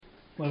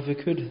Well, if we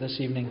could this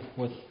evening,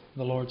 with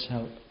the Lord's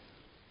help,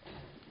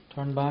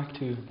 turn back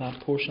to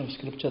that portion of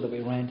Scripture that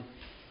we read.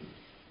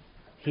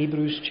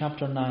 Hebrews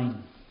chapter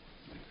 9.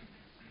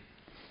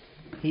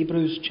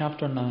 Hebrews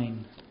chapter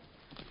 9.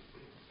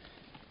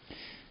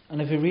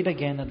 And if we read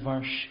again at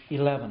verse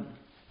 11.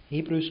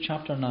 Hebrews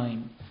chapter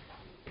 9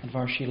 and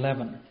verse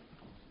 11.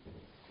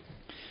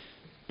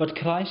 But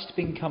Christ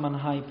being come an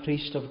high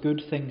priest of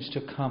good things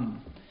to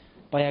come,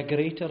 by a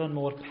greater and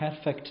more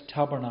perfect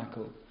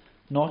tabernacle,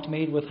 not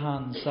made with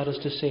hands, that is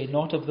to say,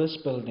 not of this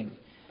building,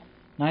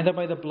 neither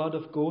by the blood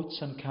of goats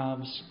and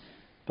calves,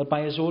 but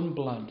by his own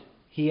blood,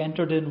 he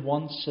entered in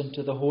once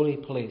into the holy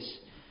place,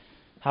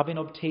 having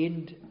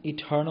obtained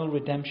eternal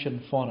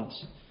redemption for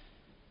us.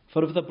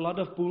 For if the blood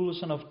of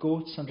bulls and of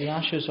goats and the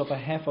ashes of a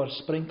heifer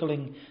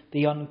sprinkling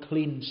the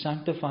unclean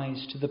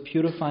sanctifies to the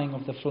purifying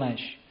of the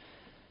flesh,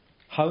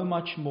 how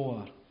much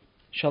more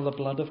shall the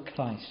blood of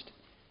Christ,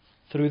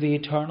 through the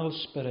eternal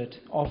Spirit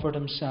offered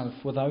himself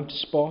without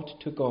spot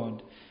to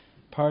God,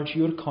 purge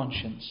your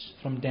conscience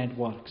from dead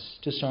works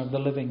to serve the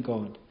living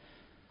God?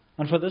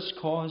 And for this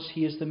cause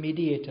he is the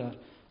mediator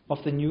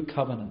of the new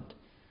covenant,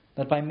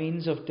 that by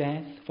means of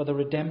death, for the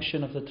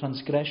redemption of the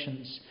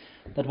transgressions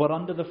that were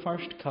under the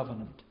first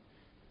covenant,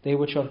 they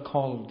which are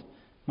called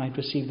might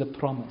receive the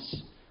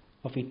promise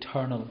of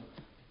eternal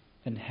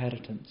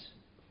inheritance.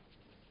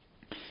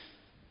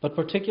 But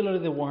particularly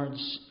the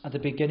words at the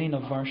beginning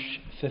of verse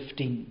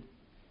 15.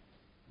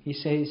 He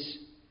says,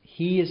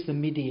 he is the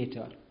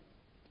mediator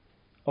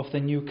of the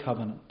new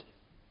covenant.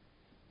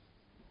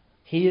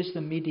 He is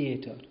the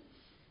mediator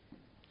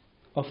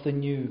of the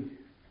new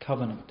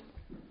covenant.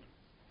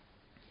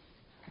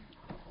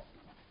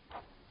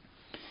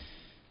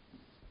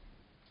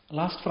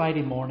 Last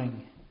Friday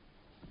morning,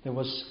 there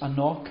was a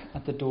knock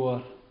at the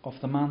door of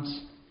the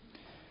manse,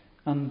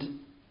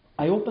 and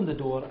I opened the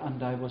door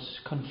and I was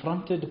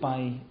confronted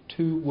by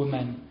two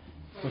women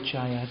which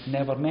I had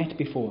never met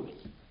before.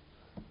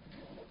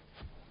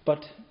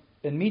 But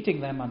in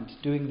meeting them and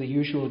doing the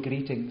usual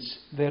greetings,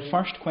 their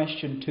first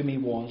question to me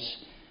was,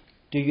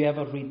 do you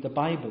ever read the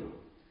Bible?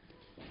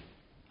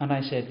 And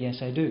I said, yes,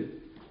 I do.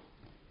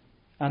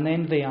 And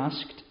then they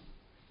asked,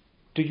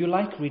 do you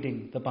like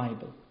reading the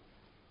Bible?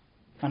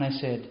 And I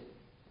said,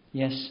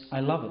 yes, I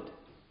love it.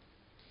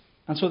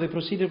 And so they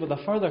proceeded with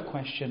a further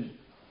question,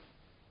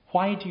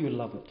 why do you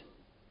love it?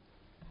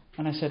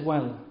 And I said,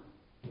 well,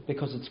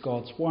 because it's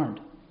God's Word.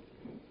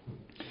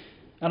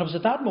 And it was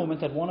at that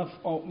moment that one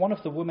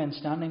of the women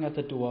standing at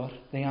the door,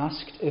 they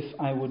asked if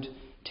I would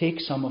take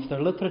some of their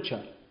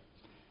literature.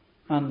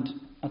 And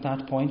at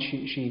that point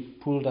she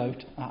pulled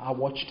out a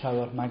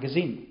Watchtower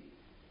magazine,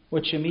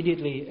 which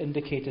immediately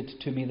indicated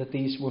to me that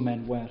these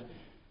women were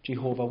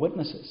Jehovah's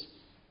Witnesses.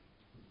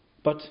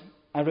 But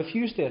I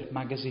refused their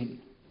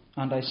magazine,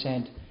 and I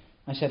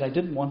said I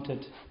didn't want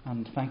it,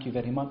 and thank you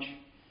very much.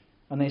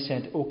 And they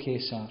said, okay,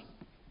 sir,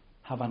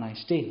 have a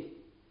nice day.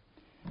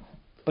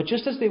 But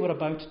just as they were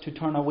about to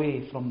turn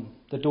away from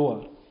the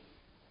door,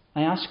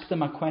 I asked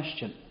them a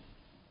question.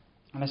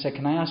 And I said,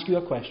 can I ask you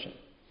a question?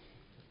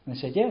 And they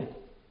said, yeah.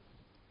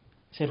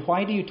 I said,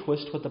 why do you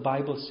twist what the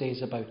Bible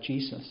says about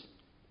Jesus?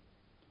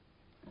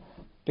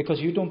 Because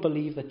you don't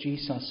believe that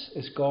Jesus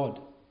is God.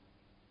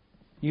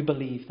 You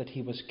believe that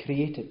he was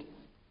created.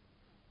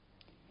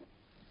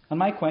 And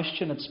my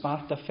question had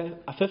sparked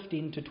a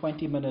 15 to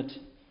 20 minute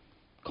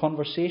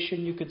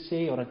conversation, you could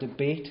say, or a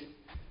debate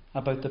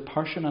about the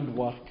person and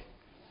work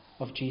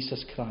of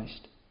Jesus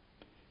Christ.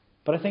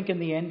 But I think in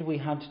the end we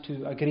had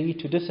to agree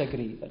to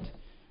disagree,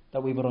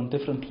 that we were on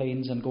different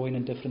planes and going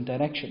in different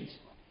directions.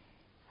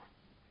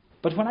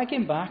 But when I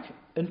came back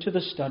into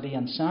the study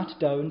and sat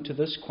down to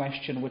this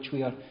question which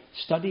we are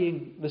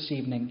studying this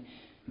evening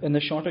in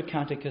the Shorter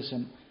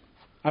Catechism,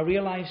 I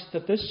realized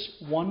that this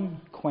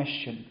one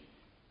question,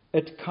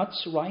 it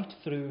cuts right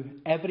through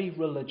every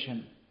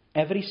religion,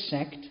 every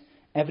sect,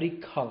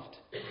 every cult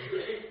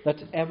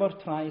that ever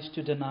tries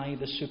to deny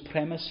the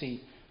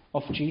supremacy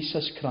of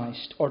Jesus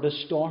Christ or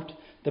distort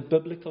the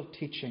biblical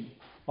teaching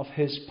of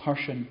his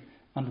person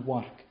and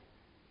work.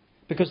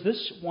 Because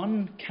this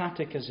one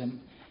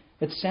catechism,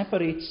 it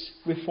separates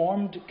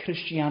Reformed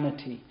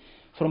Christianity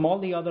from all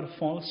the other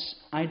false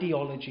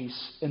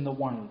ideologies in the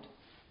world.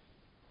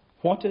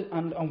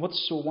 And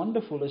what's so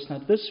wonderful is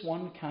that this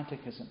one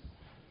catechism,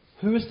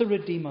 who is the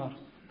Redeemer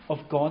of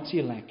God's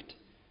elect?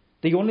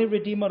 The only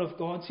Redeemer of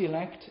God's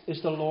elect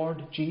is the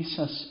Lord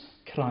Jesus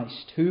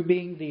Christ, who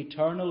being the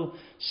eternal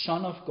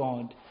Son of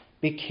God,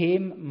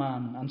 became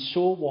man, and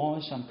so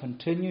was and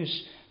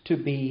continues to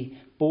be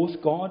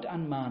both God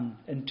and man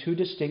in two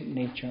distinct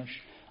natures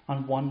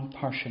and one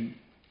person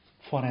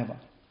forever.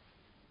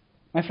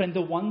 My friend,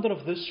 the wonder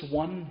of this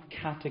one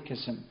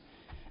catechism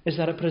is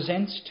that it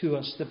presents to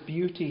us the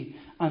beauty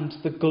and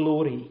the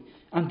glory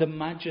and the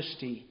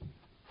majesty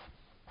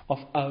of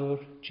our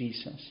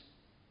Jesus.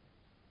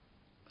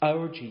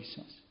 Our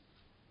Jesus.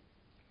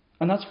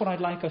 And that's what I'd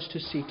like us to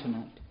see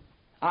tonight.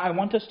 I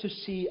want us to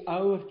see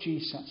our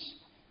Jesus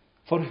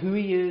for who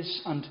he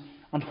is and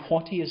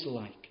what he is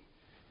like.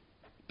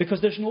 Because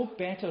there's no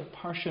better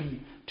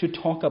person to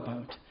talk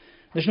about.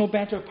 There's no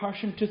better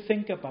person to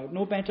think about.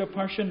 No better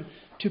person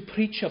to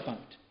preach about.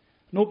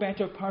 No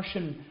better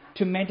person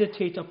to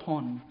meditate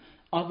upon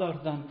other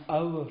than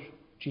our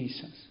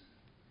Jesus.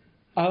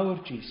 Our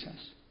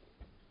Jesus.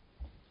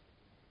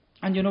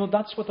 And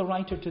that's what the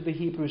writer to the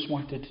Hebrews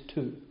wanted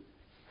too.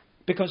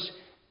 Because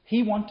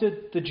he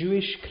wanted the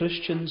Jewish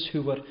Christians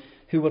who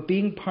were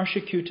being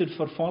persecuted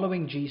for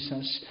following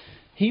Jesus,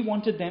 he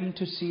wanted them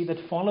to see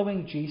that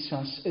following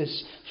Jesus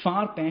is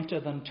far better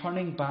than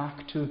turning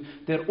back to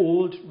their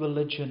old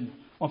religion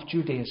of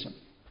Judaism.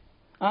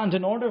 And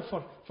in order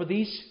for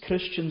these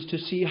Christians to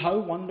see how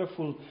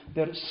wonderful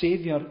their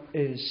Saviour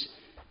is,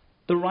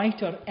 the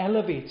writer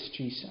elevates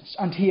Jesus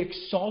and he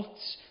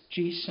exalts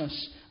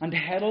Jesus and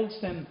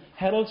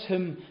heralds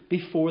him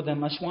before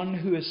them as one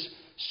who is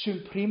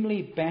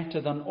supremely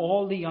better than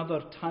all the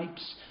other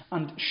types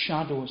and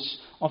shadows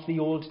of the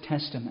Old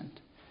Testament.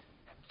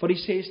 For he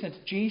says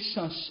that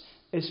Jesus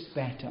is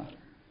better.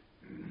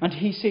 And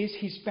he says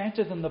he's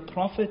better than the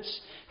prophets,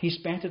 he's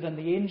better than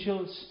the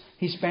angels,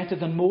 he's better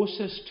than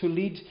Moses to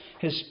lead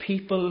his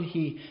people.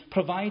 He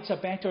provides a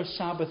better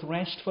Sabbath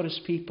rest for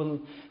his people.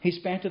 He's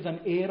better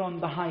than Aaron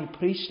the high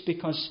priest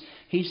because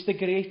he's the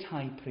great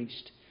high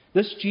priest.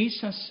 This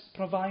Jesus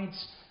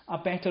provides a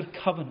better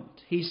covenant.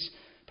 He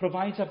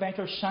provides a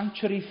better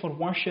sanctuary for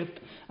worship,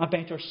 a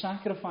better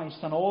sacrifice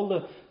than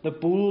all the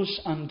bulls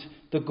and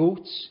the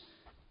goats.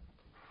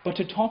 But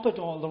to top it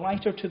all, the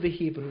writer to the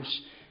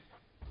Hebrews,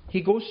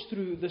 he goes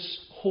through this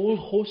whole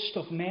host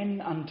of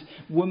men and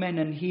women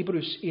in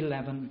Hebrews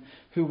 11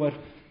 who were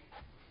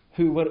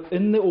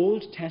in the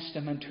Old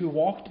Testament, who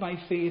walked by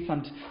faith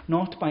and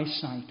not by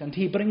sight. And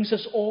he brings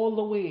us all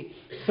the way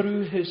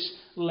through his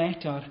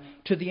letter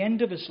to the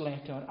end of his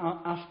letter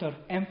after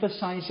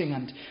emphasizing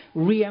and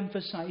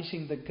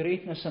re-emphasizing the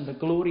greatness and the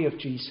glory of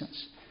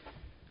Jesus.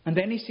 And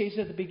then he says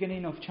at the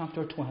beginning of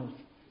chapter 12,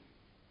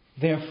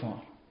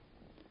 therefore,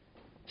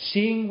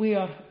 seeing we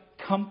are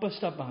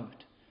compassed about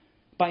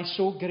by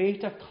so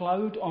great a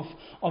cloud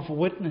of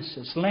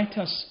witnesses, let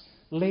us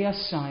lay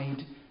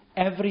aside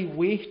every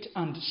weight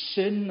and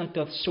sin that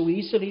doth so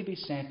easily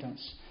beset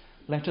us.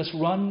 Let us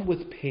run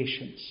with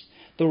patience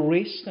the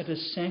race that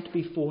is set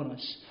before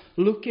us,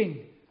 looking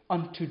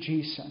unto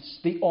Jesus,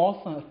 the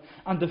author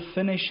and the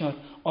finisher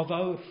of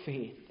our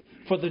faith.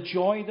 For the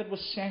joy that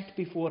was set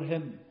before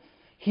him,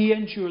 he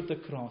endured the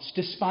cross,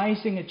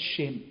 despising its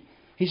shame.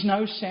 He's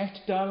now set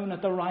down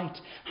at the right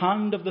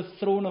hand of the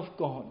throne of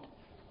God.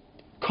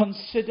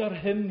 Consider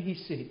him, he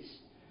says.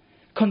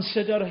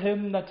 Consider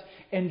him that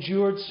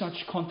endured such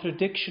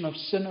contradiction of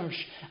sinners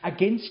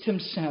against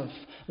himself,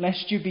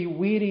 lest you be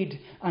wearied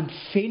and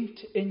faint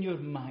in your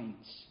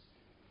minds.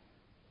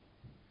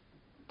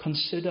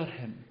 Consider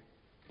him.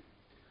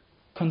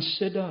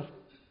 Consider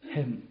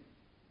him.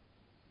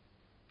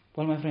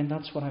 Well, my friend,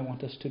 that's what I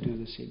want us to do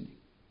this evening.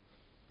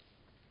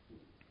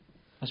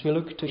 As we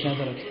look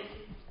together at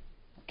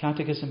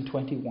Catechism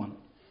 21,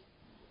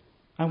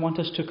 I want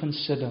us to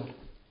consider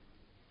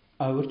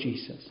our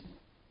Jesus.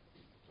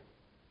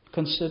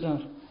 Consider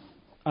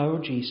our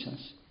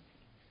Jesus.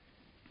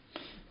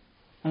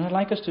 And I'd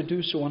like us to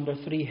do so under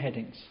three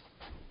headings.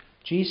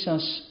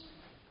 Jesus,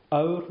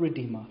 our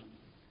Redeemer.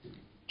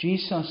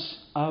 Jesus,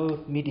 our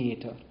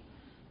Mediator.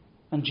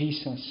 And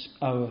Jesus,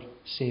 our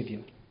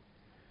Saviour.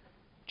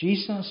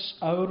 Jesus,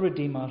 our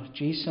Redeemer.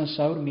 Jesus,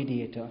 our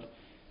Mediator.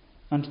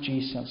 And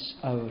Jesus,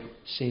 our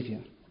Saviour.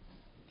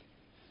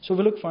 So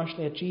we look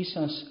firstly at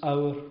Jesus,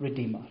 our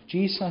Redeemer.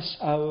 Jesus,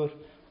 our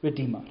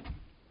Redeemer.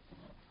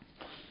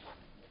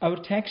 Our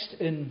text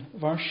in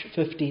verse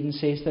 15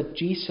 says that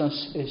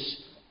Jesus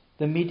is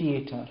the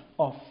mediator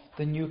of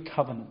the new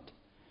covenant.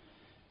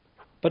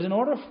 But in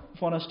order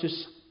for us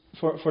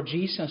for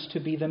Jesus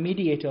to be the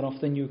mediator of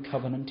the new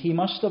covenant, he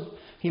must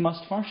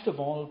first of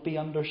all be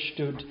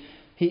understood.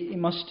 He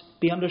must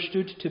be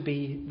understood to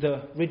be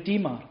the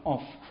Redeemer of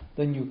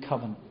the new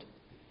covenant.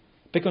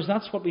 Because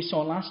that's what we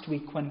saw last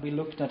week when we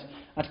looked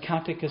at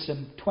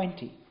Catechism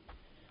 20.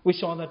 We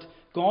saw that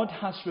God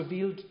has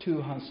revealed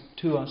to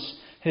us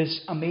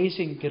his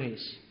amazing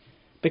grace.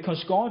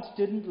 Because God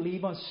didn't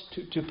leave us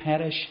to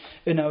perish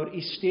in our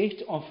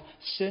estate of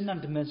sin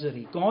and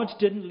misery. God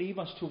didn't leave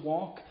us to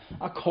walk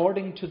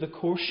according to the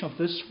course of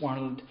this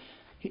world.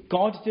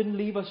 God didn't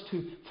leave us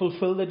to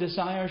fulfill the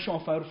desires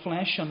of our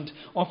flesh and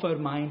of our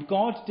mind.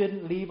 God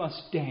didn't leave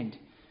us dead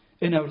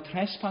in our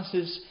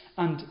trespasses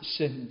and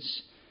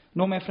sins.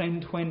 No, my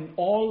friend, when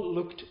all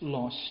looked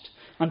lost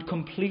and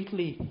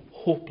completely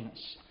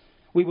hopeless,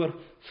 we were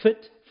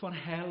fit for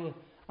hell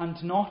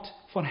and not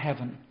for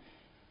heaven.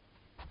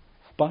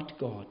 But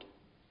God,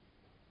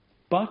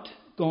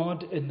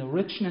 in the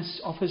richness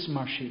of his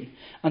mercy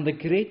and the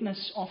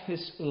greatness of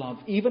his love,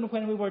 even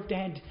when we were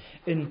dead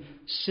in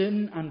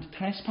sin and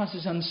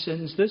trespasses and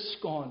sins, this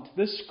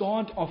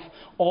God of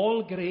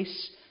all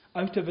grace,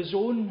 out of his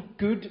own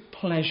good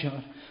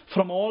pleasure,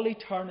 from all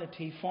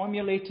eternity,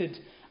 formulated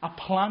a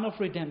plan of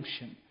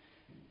redemption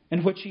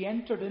in which he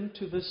entered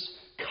into this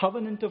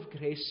covenant of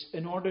grace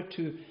in order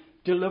to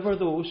deliver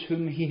those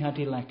whom he had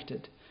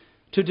elected.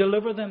 to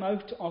deliver them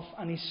out of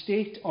an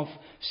estate of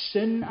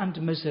sin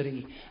and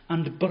misery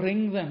and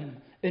bring them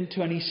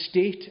into an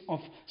estate of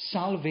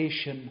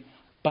salvation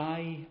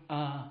by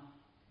a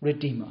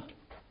Redeemer.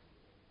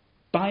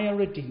 By a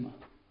Redeemer.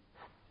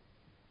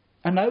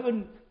 And now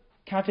in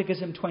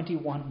Catechism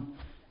 21,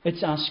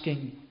 it's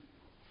asking,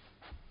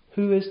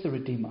 who is the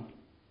Redeemer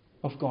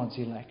of God's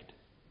elect?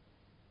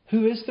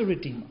 Who is the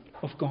Redeemer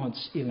of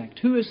God's elect?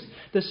 Who is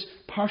this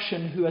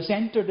person who has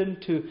entered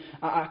into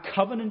a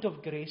covenant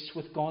of grace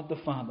with God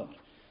the Father?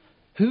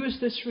 Who is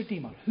this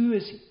Redeemer? Who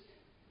is he?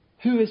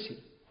 Who is he?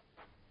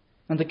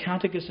 And the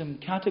Catechism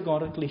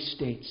categorically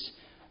states,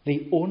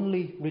 the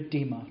only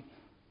Redeemer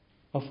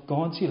of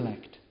God's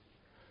elect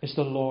is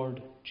the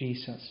Lord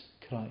Jesus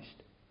Christ.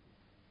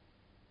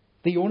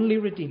 The only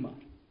Redeemer.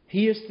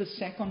 He is the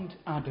second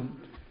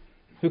Adam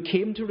who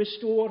came to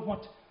restore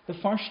what the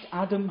first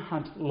Adam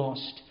had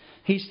lost.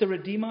 He's the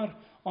Redeemer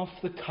of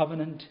the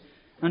covenant.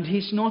 And he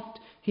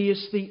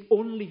is the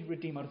only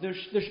Redeemer.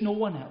 There's no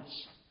one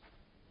else.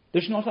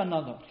 There's not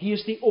another. He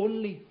is the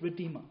only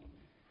Redeemer.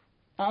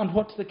 And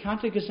what the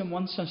Catechism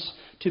wants us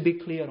to be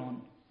clear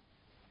on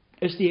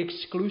is the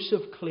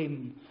exclusive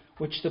claim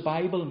which the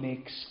Bible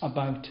makes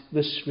about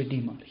this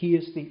Redeemer. He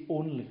is the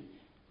only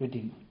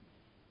Redeemer.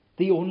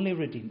 The only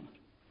Redeemer.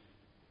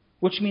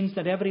 Which means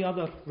that every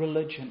other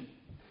religion,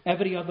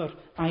 every other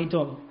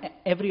idol,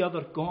 every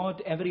other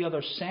god, every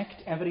other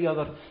sect, every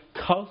other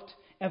cult,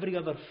 every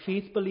other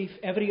faith belief,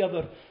 every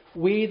other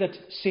way that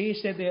says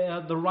that they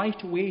are the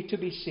right way to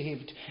be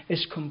saved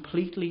is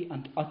completely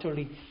and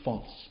utterly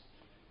false.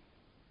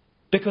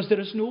 Because there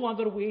is no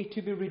other way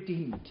to be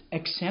redeemed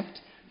except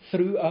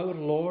through our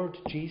Lord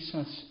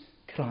Jesus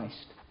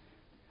Christ.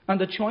 And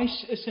the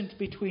choice isn't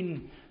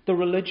between the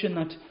religion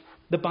that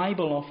the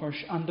Bible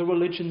offers and the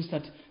religions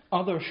that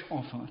others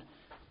offer.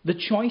 The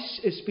choice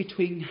is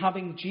between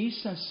having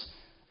Jesus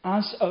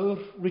as our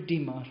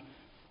Redeemer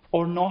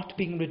or not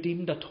being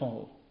redeemed at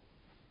all.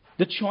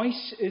 The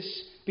choice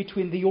is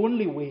between the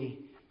only way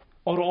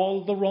or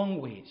all the wrong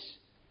ways.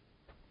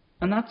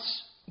 And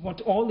that's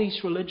what all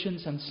these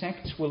religions and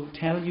sects will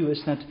tell you,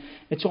 is that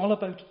it's all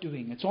about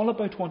doing. It's all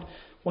about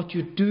what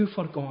you do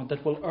for God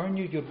that will earn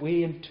you your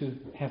way into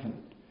heaven.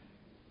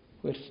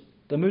 With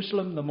the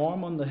Muslim, the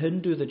Mormon, the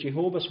Hindu, the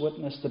Jehovah's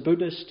Witness, the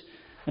Buddhist,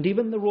 and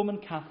even the Roman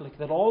Catholic,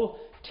 that all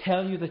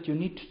tell you that you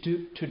need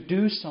to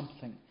do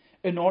something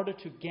in order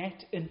to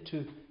get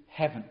into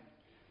heaven.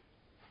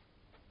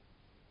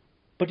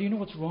 But do you know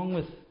what's wrong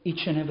with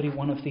each and every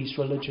one of these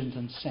religions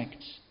and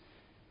sects?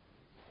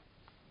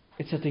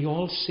 It's that they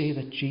all say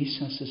that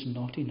Jesus is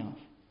not enough.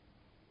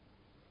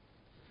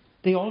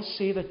 They all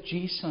say that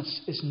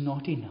Jesus is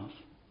not enough.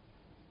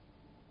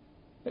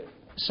 It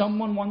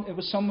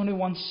was someone who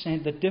once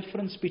said the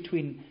difference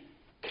between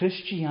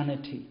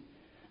Christianity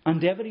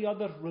and every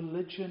other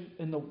religion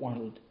in the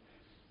world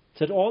is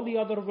that all the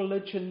other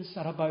religions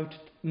are about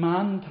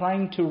man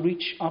trying to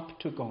reach up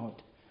to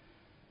God.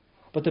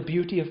 But the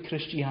beauty of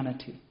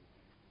Christianity,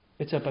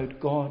 it's about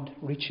God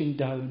reaching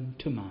down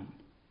to man.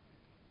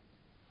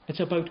 It's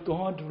about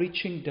God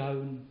reaching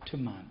down to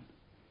man.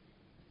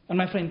 And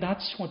my friend,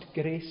 that's what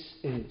grace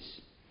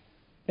is.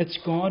 It's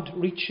God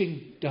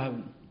reaching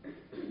down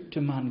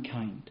to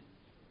mankind.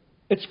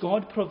 It's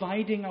God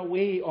providing a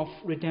way of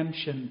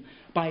redemption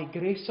by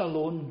grace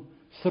alone,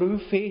 through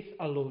faith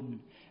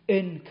alone,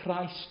 in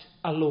Christ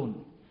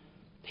alone.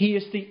 He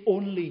is the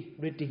only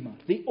Redeemer.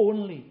 The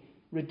only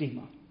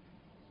Redeemer.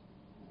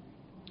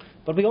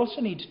 But we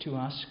also need to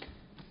ask,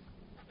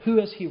 who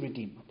has He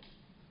redeemed?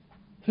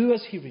 Who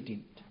has He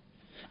redeemed?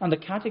 And the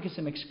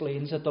Catechism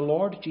explains that the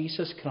Lord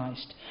Jesus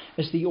Christ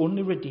is the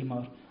only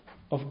Redeemer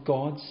of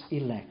God's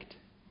elect.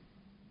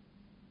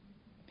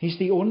 He's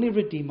the only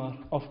Redeemer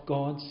of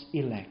God's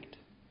elect.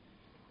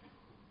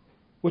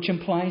 Which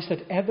implies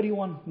that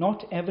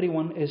not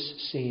everyone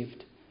is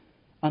saved,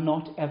 and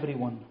not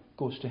everyone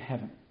goes to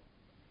heaven.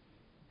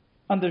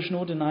 And there's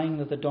no denying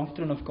that the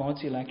doctrine of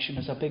God's election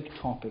is a big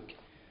topic,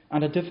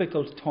 and a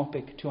difficult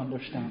topic to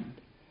understand.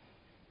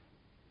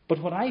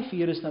 But what I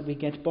fear is that we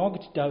get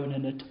bogged down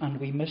in it and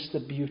we miss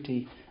the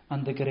beauty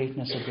and the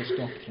greatness of this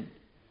doctrine.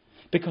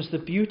 Because the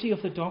beauty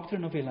of the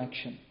doctrine of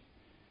election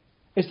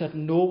is that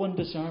no one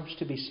deserves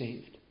to be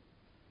saved.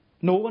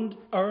 No one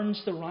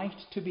earns the right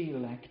to be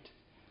elect.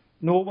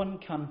 No one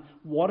can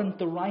warrant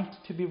the right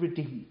to be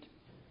redeemed.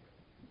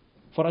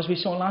 For as we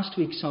saw last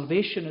week,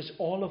 salvation is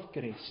all of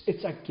grace.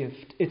 It's a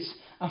gift. It's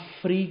a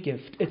free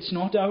gift. It's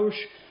not ours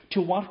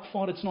to work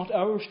for. It's not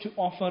ours to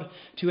offer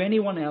to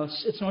anyone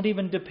else. It's not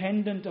even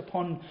dependent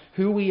upon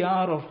who we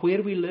are or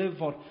where we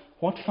live or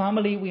what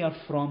family we are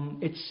from.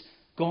 It's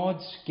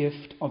God's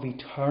gift of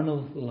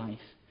eternal life.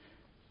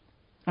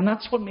 And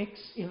that's what makes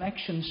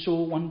election so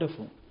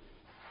wonderful.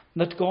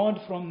 That God,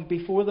 from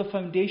before the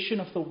foundation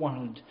of the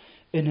world,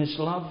 in His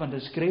love and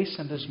His grace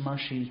and His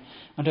mercy,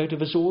 and out of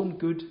His own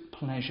good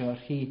pleasure,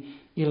 He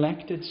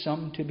elected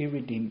some to be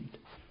redeemed.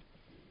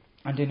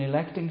 And in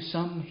electing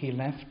some, He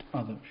left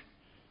others.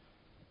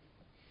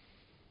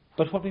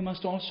 But what we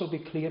must also be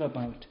clear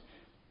about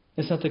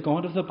is that the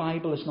God of the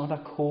Bible is not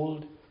a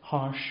cold,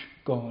 harsh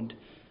God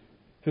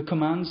who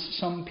commands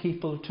some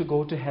people to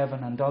go to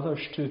heaven and others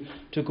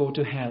to go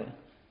to hell.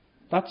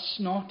 That's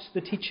not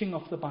the teaching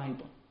of the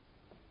Bible.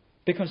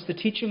 Because the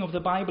teaching of the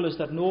Bible is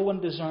that no one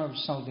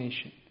deserves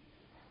salvation.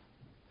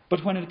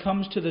 But when it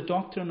comes to the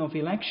doctrine of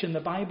election, the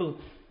Bible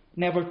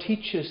never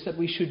teaches that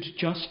we should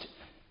just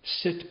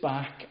sit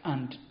back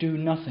and do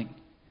nothing.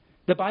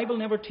 The Bible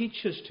never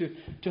teaches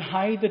to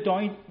hide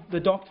the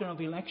doctrine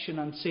of election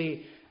and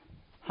say,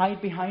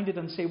 hide behind it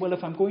and say, well,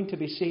 if I'm going to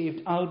be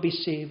saved, I'll be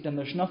saved and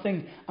there's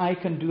nothing I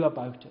can do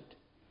about it.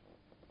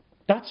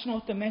 That's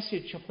not the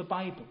message of the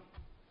Bible.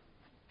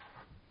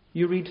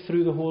 You read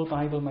through the whole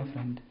Bible, my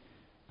friend,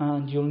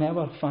 and you'll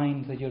never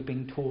find that you're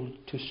being told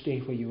to stay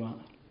where you are.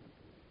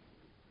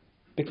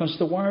 Because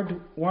the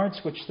words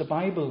which the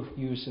Bible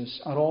uses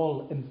are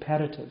all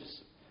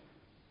imperatives.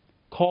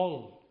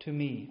 Call to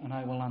me and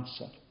I will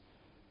answer.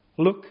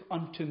 Look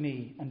unto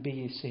me and be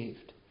ye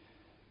saved.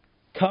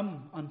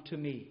 Come unto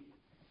me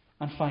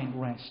and find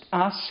rest.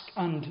 Ask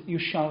and you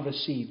shall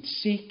receive.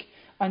 Seek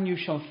and you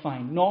shall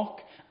find. Knock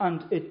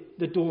and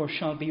the door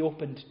shall be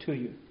opened to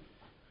you.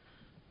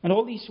 And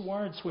all these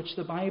words which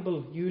the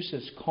Bible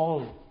uses,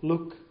 call,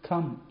 look,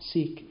 come,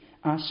 seek,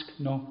 ask,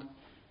 knock,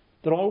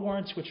 they're all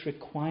words which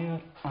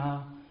require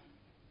a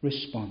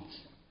response.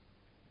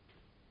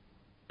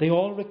 They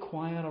all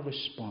require a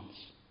response.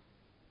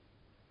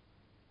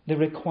 They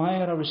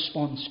require a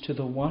response to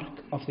the work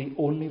of the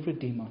only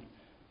Redeemer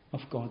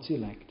of God's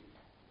elect.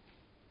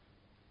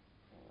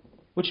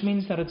 Which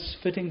means that it's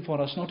fitting for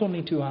us not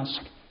only to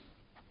ask,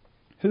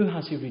 who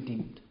has He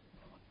redeemed?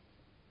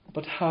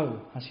 But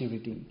how has He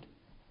redeemed?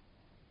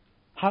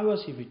 How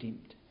has He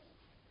redeemed?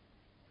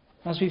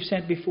 As we've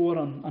said before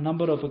on a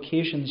number of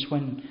occasions,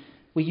 when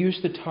we use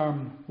the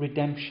term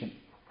redemption,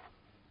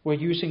 we're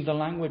using the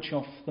language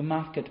of the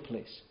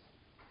marketplace.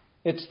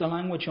 It's the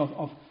language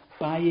of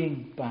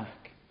buying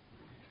back,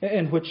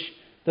 in which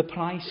the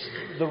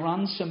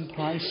ransom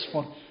price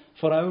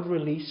for our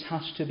release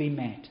has to be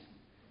met.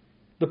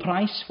 The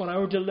price for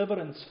our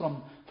deliverance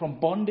from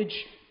bondage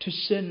to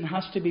sin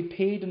has to be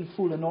paid in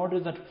full in order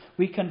that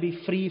we can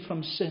be free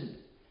from sin.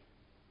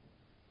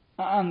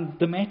 And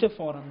the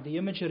metaphor and the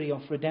imagery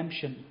of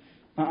redemption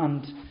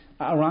and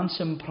a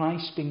ransom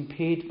price being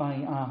paid by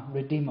a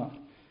Redeemer,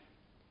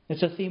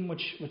 it's a theme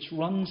which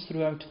runs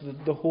throughout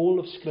the whole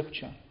of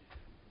Scripture.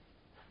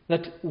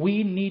 That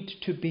we need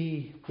to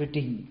be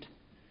redeemed.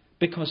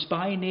 Because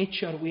by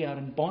nature we are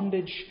in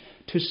bondage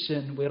to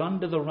sin. We're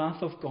under the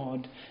wrath of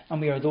God and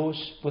we are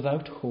those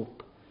without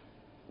hope.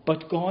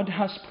 But God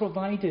has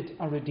provided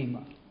a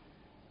Redeemer.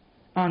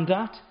 And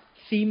that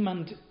theme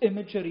and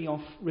imagery of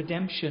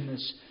redemption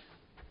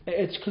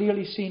it's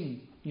clearly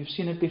seen. You've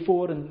seen it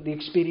before in the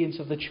experience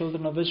of the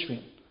children of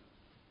Israel,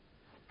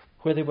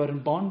 where they were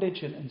in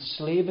bondage and in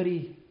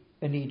slavery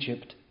in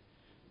Egypt.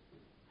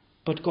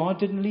 But God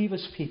didn't leave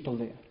His people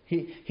there.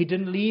 He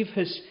didn't leave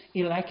His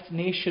elect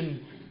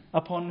nation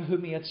upon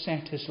whom He had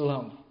set His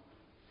love.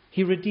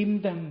 He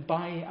redeemed them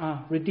by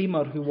a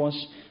Redeemer who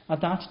was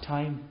at that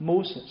time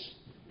Moses.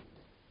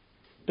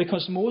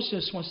 Because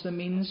Moses was the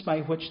means by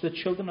which the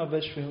children of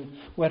Israel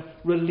were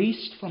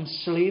released from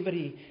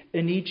slavery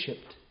in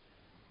Egypt.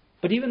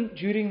 But even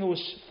during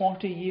those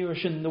 40 years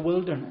in the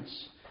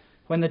wilderness,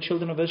 when the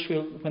children of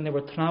Israel, when they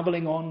were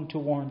travelling on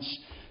towards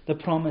the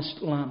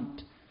promised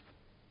land,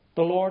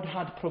 the Lord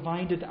had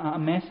provided a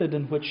method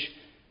in which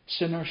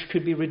sinners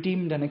could be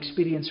redeemed and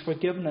experience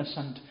forgiveness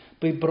and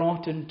be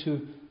brought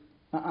into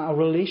a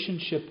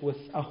relationship with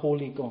a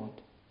holy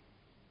God.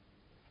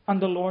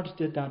 And the Lord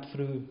did that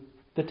through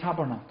the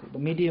tabernacle, the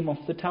medium of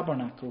the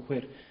tabernacle,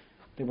 where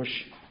there were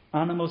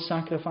animal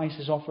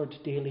sacrifices offered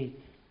daily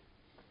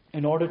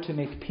in order to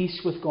make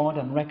peace with God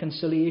and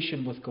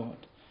reconciliation with God.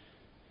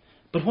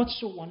 But what's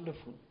so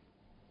wonderful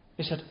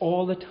is that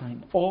all the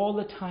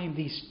time,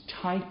 these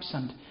types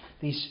and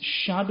these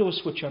shadows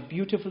which are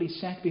beautifully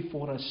set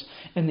before us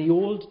in the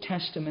Old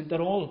Testament,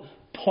 they're all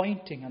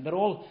pointing and they're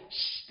all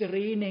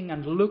straining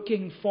and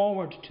looking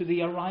forward to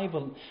the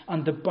arrival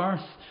and the birth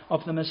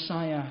of the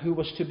Messiah who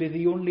was to be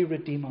the only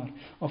Redeemer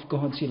of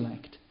God's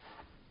elect.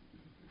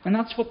 And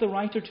that's what the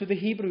writer to the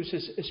Hebrews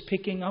is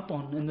picking up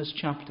on in this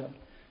chapter,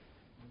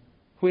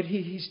 where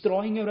he's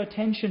drawing our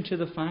attention to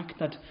the fact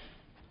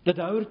that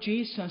our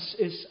Jesus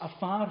is a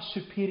far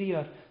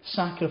superior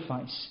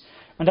sacrifice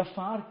and a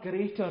far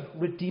greater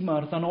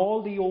Redeemer than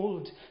all the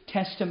Old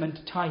Testament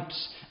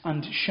types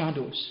and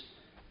shadows.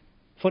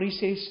 For he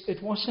says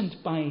it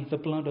wasn't by the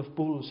blood of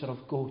bulls or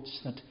of goats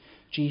that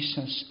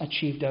Jesus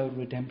achieved our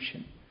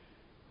redemption.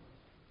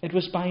 It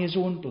was by His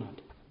own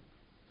blood.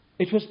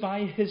 It was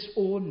by His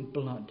own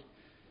blood.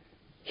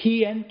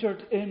 He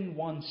entered in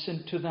once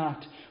into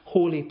that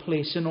holy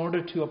place in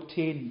order to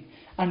obtain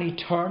an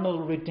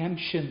eternal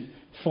redemption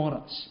for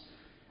us.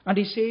 And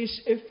he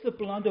says, if the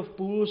blood of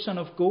bulls and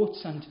of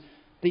goats and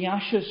the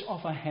ashes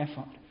of a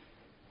heifer,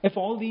 if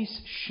all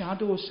these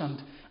shadows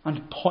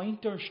and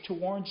pointers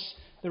towards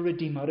the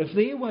Redeemer, if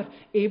they were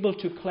able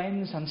to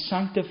cleanse and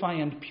sanctify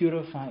and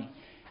purify,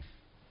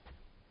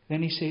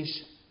 then he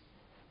says,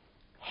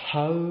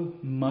 how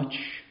much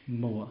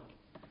more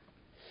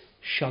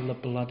shall the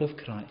blood of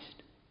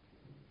Christ.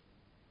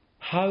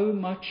 How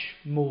much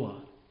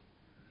more?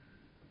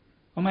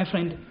 Oh, my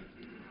friend,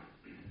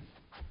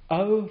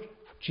 our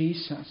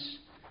Jesus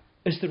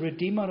is the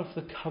Redeemer of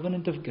the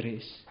covenant of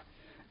grace,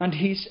 and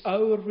He's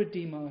our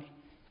Redeemer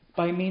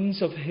by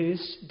means of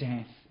His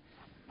death.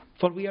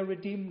 For we are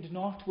redeemed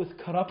not with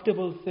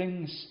corruptible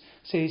things,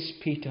 says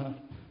Peter,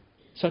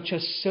 such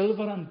as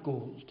silver and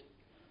gold,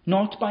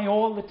 not by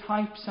all the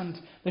types and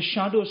the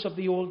shadows of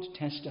the Old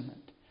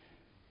Testament.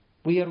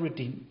 We are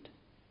redeemed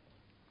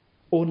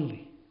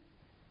only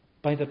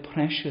by the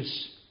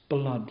precious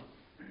blood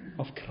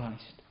of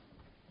Christ.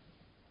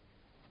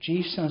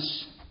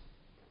 Jesus,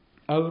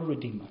 our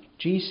Redeemer.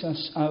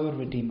 Jesus, our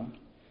Redeemer.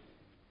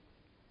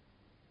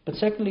 But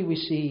secondly, we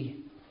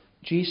see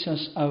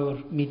Jesus,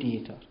 our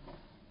Mediator.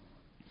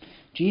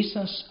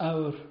 Jesus,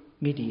 our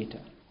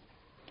Mediator.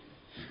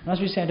 As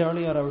we said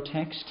earlier, our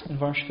text in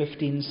verse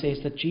 15 says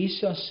that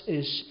Jesus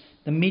is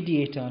the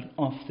mediator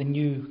of the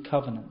new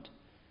covenant.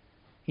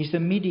 He's the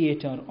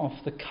mediator of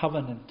the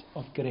covenant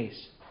of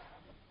grace.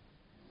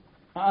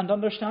 And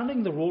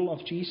understanding the role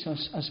of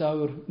Jesus as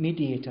our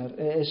mediator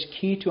is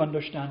key to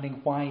understanding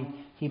why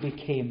He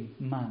became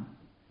man.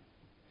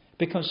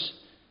 Because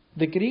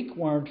the Greek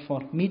word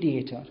for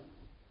mediator,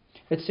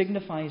 it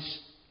signifies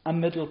a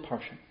middle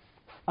person,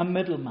 a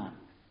middleman,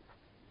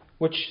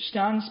 which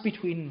stands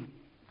between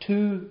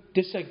two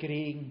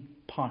disagreeing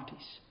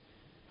parties.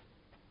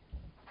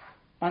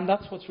 And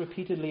that's what's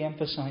repeatedly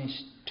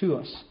emphasized to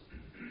us,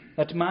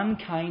 that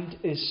mankind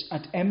is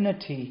at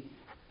enmity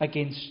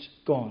against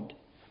God,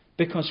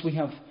 because we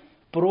have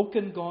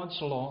broken God's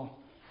law,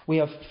 we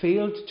have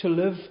failed to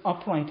live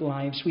upright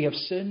lives, we have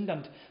sinned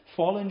and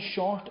fallen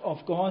short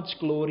of God's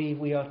glory,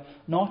 we are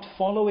not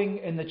following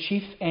in the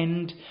chief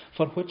end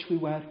for which we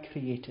were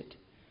created.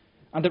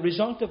 And the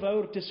result of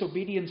our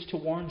disobedience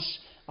towards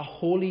a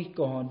holy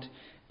God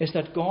is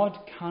that God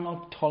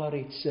cannot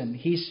tolerate sin.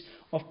 He's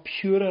of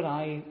purer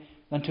eye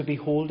than to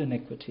behold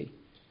iniquity.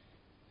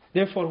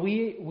 Therefore,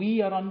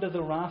 we are under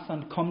the wrath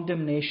and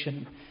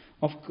condemnation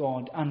of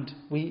God, and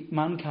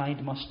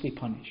mankind must be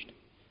punished.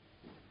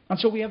 And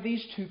so we have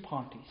these two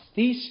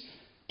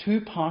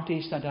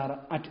parties that are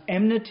at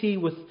enmity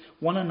with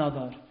one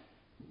another,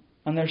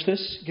 and there's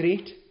this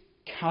great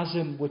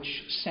chasm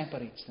which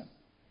separates them,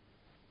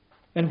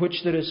 in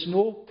which there is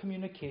no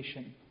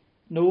communication,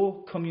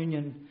 no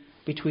communion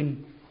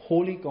between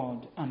holy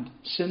God and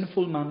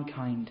sinful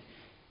mankind,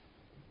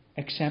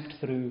 except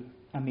through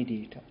a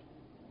mediator.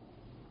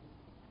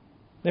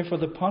 Therefore,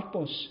 the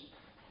purpose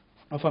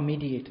of a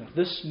mediator,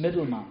 this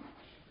middleman,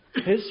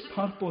 his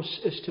purpose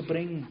is to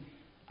bring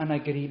an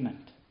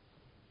agreement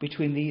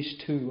between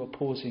these two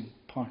opposing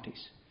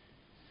parties.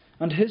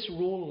 And his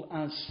role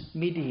as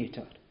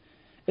mediator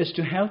is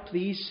to help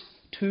these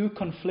two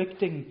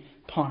conflicting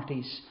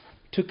parties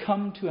to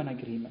come to an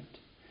agreement.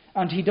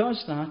 And he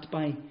does that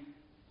by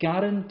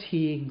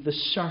guaranteeing the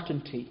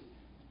certainty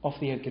of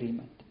the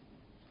agreement.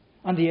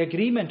 And the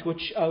agreement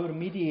which our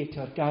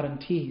mediator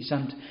guarantees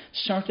and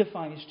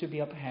certifies to be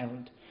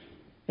upheld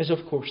is, of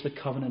course, the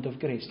covenant of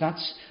grace.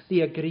 That's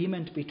the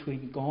agreement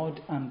between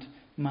God and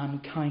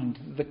mankind,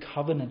 the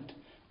covenant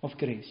of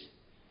grace.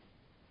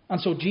 And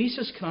so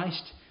Jesus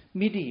Christ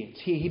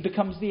mediates. He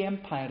becomes the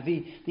umpire,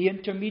 the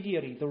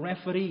intermediary, the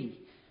referee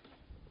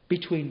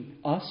between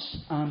us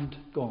and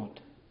God.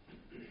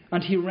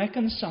 And He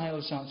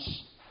reconciles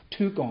us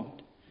to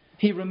God.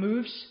 He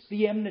removes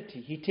the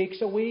enmity. He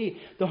takes away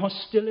the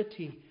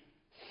hostility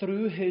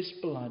through His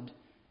blood,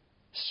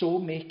 so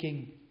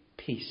making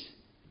peace.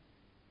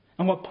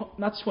 And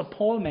that's what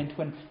Paul meant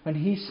when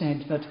he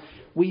said that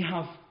we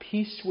have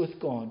peace with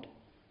God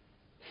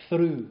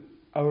through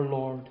our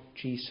Lord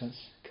Jesus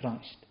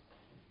Christ.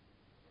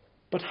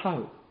 But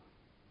how?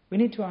 We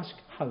need to ask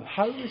how.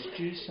 How is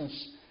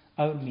Jesus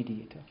our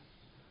mediator?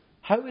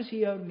 How is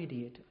He our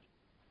mediator?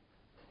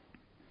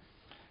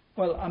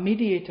 Well, a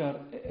mediator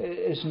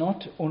is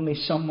not only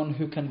someone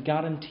who can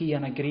guarantee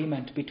an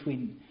agreement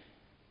between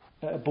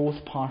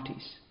both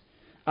parties.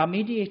 A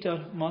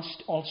mediator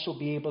must also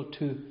be able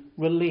to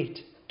relate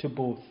to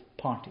both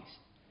parties,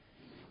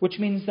 which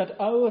means that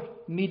our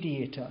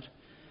mediator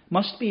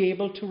must be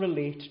able to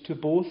relate to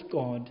both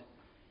God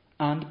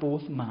and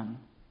both man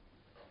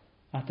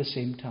at the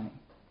same time.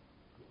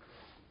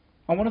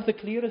 And one of the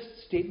clearest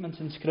statements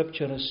in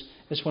Scripture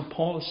is what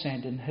Paul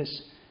said in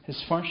his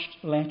first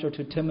letter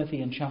to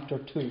Timothy in chapter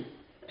 2,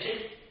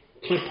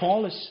 where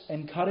Paul is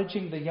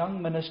encouraging the young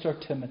minister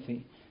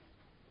Timothy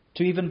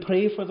to even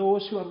pray for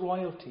those who are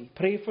royalty,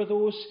 pray for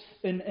those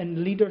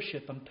in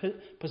leadership and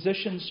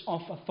positions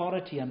of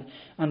authority,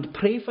 and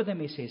pray for them,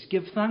 he says.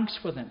 Give thanks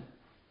for them.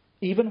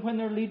 Even when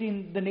they're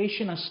leading the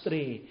nation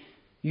astray,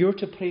 you're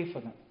to pray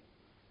for them.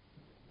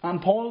 And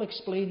Paul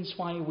explains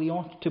why we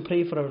ought to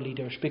pray for our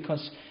leaders,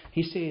 because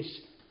he says,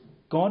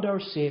 God our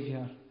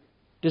Saviour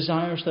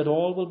desires that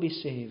all will be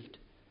saved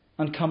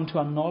and come to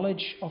a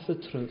knowledge of the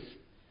truth.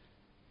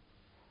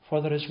 For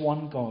there is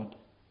one God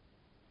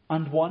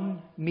and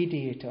one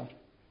mediator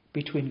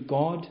between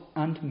God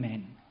and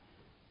men,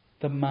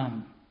 the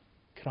man,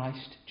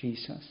 Christ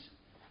Jesus.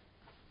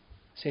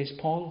 Says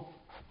Paul,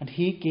 and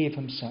he gave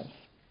himself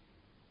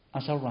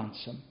as a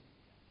ransom.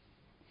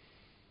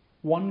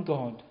 One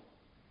God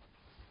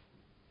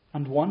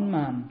and one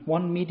man,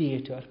 one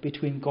mediator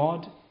between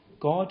God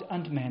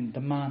and men,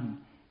 the man,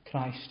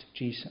 Christ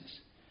Jesus.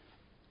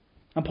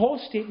 And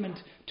Paul's statement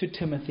to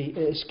Timothy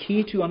is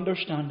key to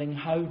understanding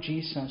how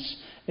Jesus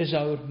is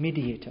our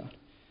mediator.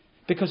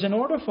 Because in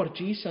order for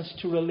Jesus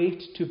to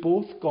relate to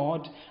both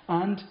God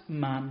and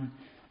man,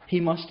 he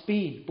must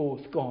be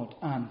both God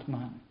and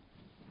man.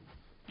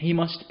 He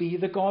must be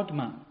the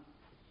God-man.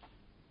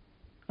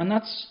 And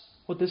that's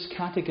what this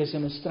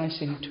catechism is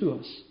stressing to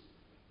us.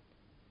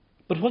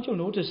 But what you'll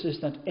notice is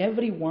that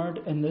every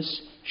word in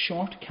this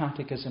short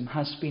catechism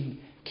has been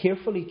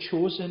carefully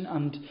chosen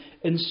and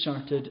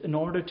inserted in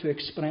order to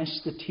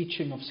express the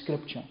teaching of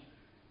Scripture.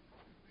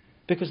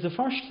 Because the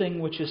first thing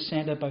which is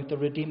said about the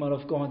Redeemer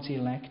of God's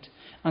elect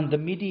and the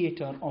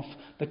mediator of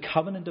the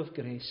covenant of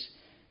grace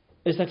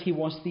is that he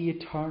was the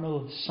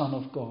eternal Son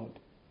of God.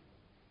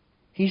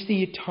 He's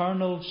the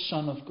eternal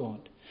Son of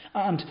God.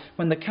 And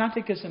when the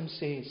Catechism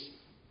says,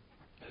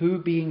 who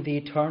being the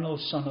eternal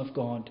Son of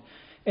God,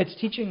 it's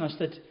teaching us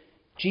that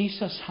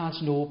Jesus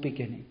has no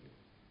beginning.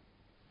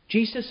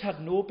 Jesus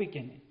had no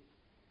beginning.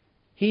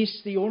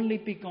 He's the only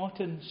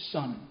begotten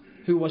Son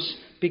who was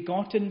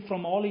begotten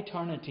from all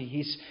eternity.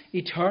 He's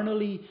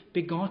eternally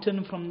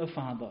begotten from the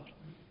Father.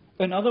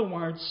 In other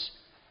words,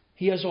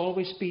 he has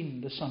always been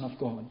the Son of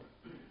God.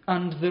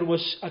 And there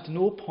was at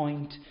no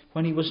point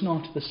when he was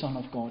not the Son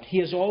of God. He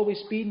has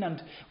always been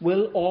and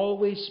will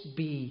always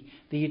be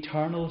the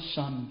eternal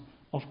Son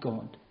of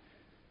God.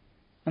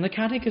 And the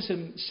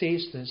Catechism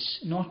says this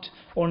not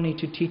only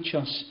to teach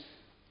us,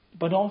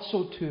 but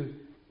also to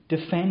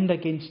defend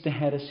against the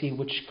heresy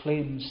which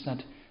claimed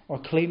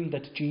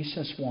that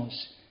Jesus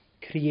was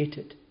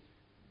created.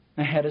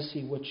 A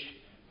heresy which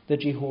the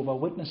Jehovah's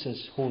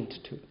Witnesses hold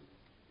to.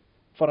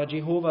 For a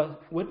Jehovah's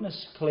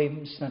Witness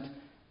claims that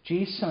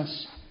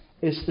Jesus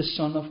is the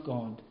Son of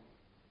God.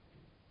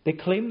 They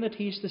claim that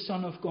he is the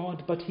Son of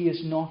God, but he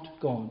is not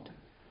God.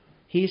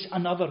 He is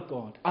another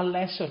God, a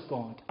lesser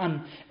God,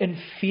 an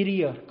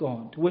inferior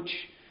God, which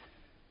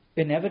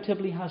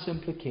inevitably has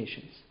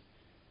implications.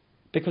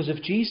 Because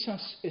if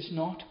Jesus is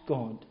not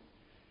God,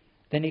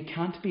 then he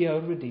can't be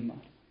our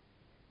Redeemer,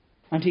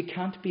 and he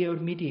can't be our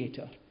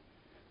mediator,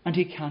 and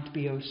he can't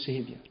be our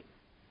Saviour.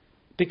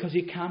 Because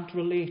he can't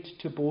relate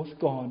to both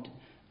God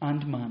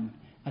and man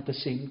at the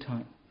same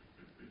time.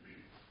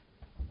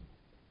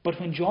 But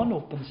when John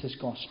opens his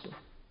Gospel,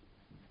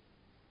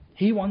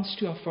 he wants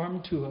to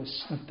affirm to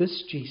us that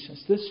this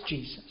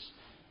Jesus,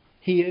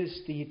 he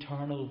is the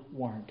eternal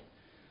Word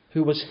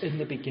who was in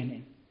the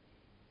beginning.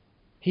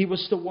 He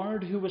was the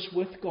Word who was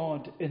with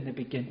God in the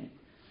beginning.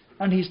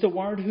 And he's the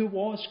Word who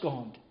was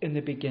God in the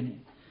beginning.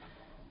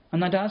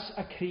 And that as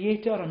a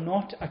creator and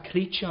not a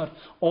creature,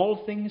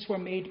 all things were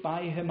made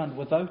by him, and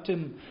without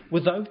him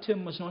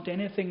was not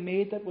anything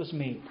made that was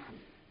made.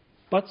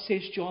 But,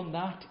 says John,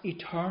 that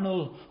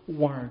eternal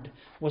Word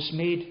was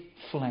made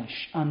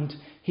flesh, and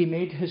he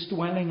made his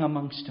dwelling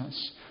amongst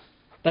us,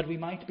 that we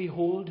might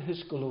behold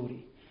his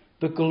glory,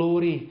 the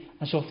glory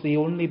as of the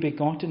only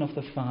begotten of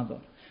the Father,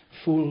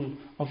 full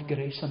of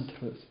grace and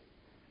truth.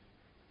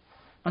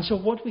 And so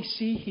what we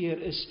see here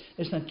is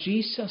that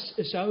Jesus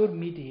is our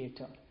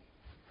mediator,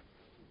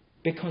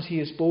 because he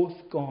is both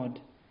God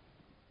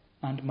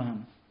and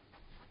man.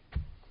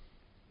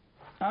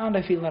 And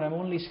I feel that I'm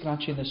only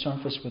scratching the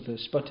surface with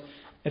this, but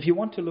if you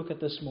want to look at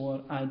this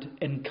more, I'd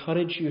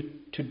encourage you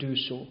to do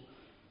so.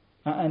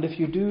 And if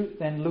you do,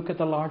 then look at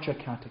the larger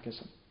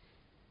catechism,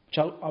 which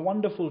is a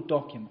wonderful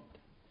document.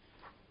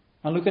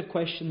 And look at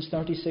questions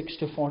 36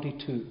 to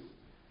 42,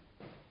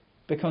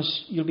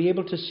 because you'll be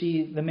able to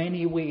see the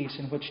many ways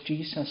in which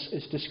Jesus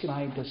is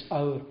described as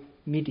our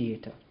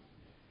mediator.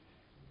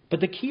 But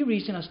the key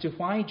reason as to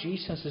why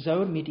Jesus is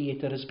our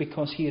mediator is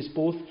because he is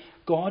both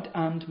God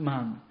and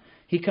man.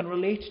 He can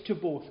relate to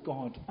both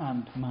God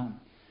and man.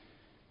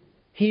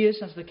 He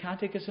is, as the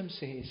Catechism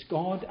says,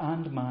 God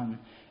and man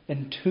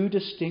in two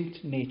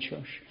distinct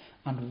natures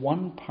and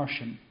one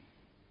person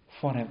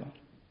forever.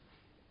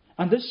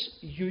 And this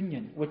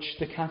union, which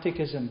the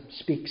Catechism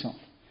speaks of,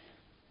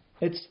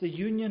 it's the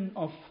union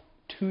of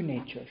two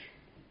natures,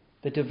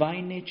 the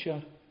divine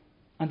nature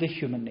and the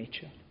human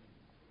nature.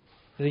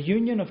 The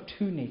union of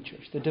two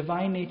natures, the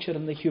divine nature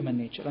and the human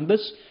nature. And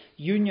this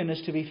union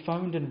is to be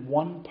found in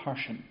one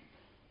person,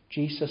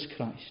 Jesus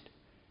Christ.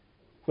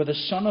 Where the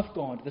Son of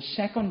God, the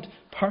second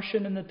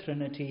person in the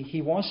Trinity,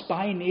 he was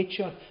by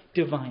nature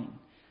divine.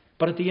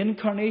 But at the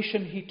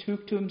incarnation he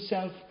took to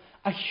himself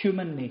a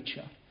human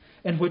nature,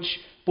 in which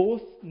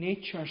both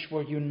natures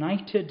were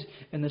united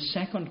in the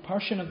second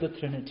person of the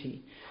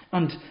Trinity.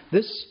 And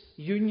this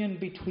union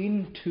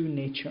between two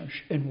natures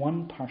in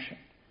one person,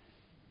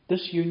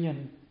 this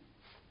union,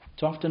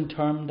 it's often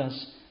termed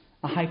as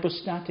a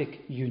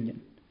hypostatic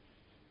union.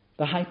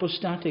 The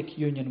hypostatic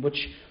union,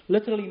 which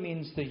literally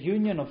means the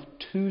union of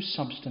two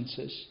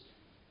substances,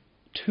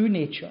 two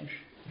natures,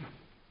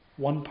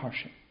 one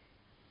person.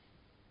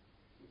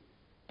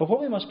 But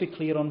what we must be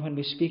clear on when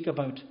we speak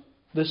about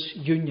this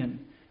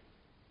union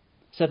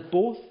is that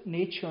both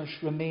natures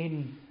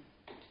remain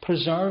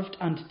preserved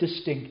and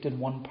distinct in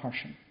one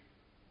person.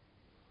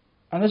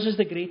 And this is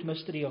the great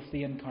mystery of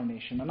the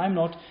Incarnation. And I'm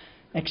not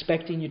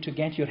expecting you to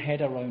get your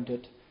head around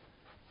it,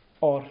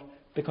 or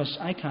because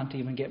I can't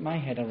even get my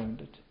head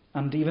around it.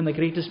 And even the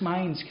greatest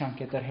minds can't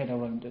get their head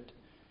around it.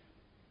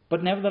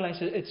 But nevertheless,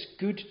 it's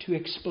good to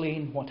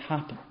explain what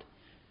happened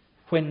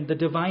when the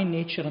divine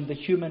nature and the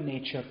human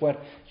nature were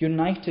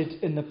united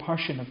in the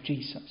person of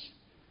Jesus.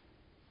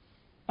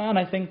 And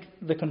I think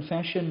the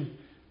Confession,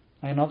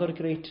 another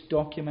great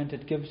document,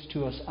 it gives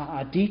to us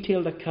a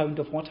detailed account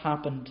of what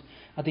happened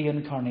at the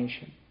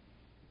Incarnation.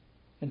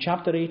 In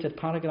chapter 8, at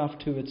paragraph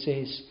 2, it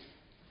says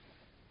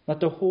that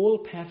the whole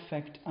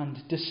perfect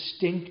and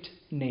distinct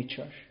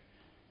nature,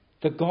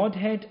 the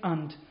Godhead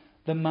and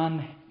the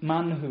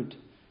manhood,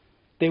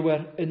 they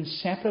were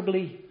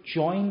inseparably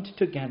joined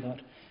together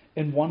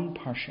in one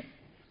person,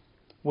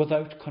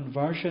 without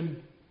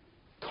conversion,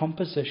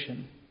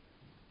 composition,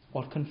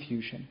 or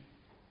confusion.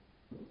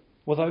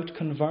 Without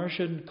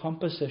conversion,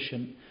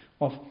 composition,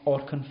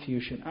 or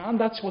confusion. And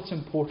that's what's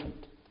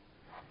important.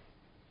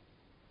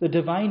 The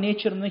divine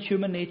nature and the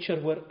human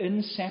nature were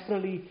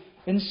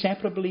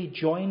inseparably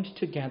joined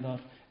together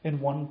in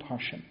one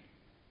person,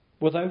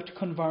 without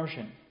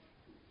conversion.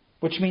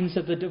 Which means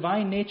that the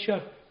divine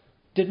nature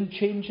didn't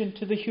change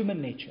into the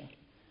human nature,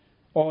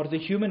 or the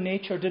human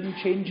nature didn't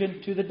change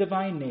into the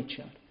divine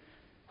nature.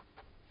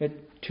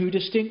 Two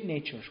distinct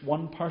natures,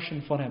 one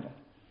person forever.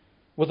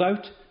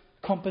 Without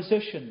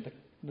composition,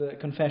 the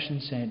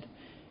Confession said,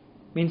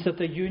 means that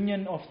the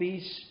union of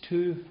these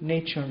two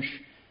natures,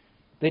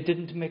 they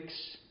didn't mix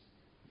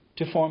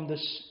to form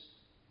this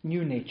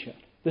new nature,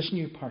 this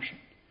new person.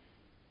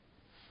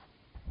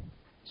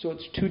 So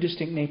it's two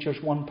distinct natures,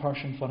 one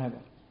person forever.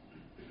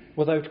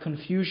 Without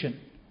confusion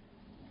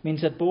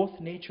means that both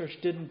natures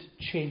didn't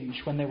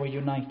change when they were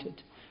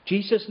united.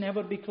 Jesus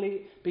never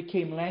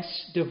became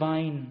less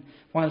divine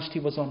whilst he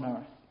was on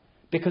earth,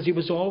 because he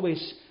was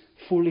always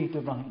fully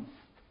divine.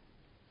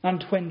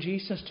 And when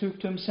Jesus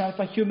took to himself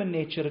a human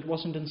nature, it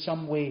wasn't in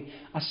some way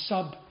a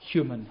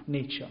subhuman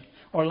nature,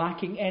 or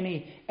lacking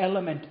any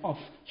element of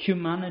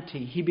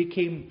humanity. He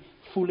became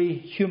fully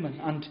human,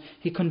 and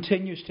he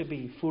continues to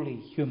be fully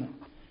human.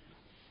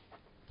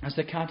 As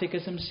the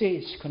Catechism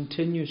says,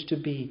 continues to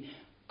be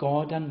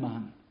God and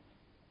man,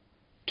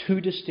 two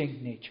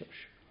distinct natures,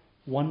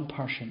 one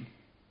person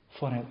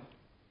forever.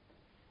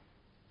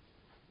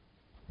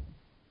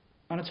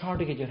 And it's hard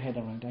to get your head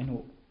around, I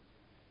know.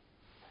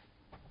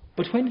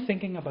 But when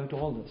thinking about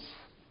all this,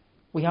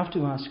 we have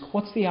to ask,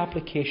 what's the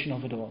application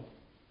of it all?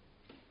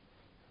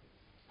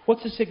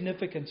 What's the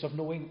significance of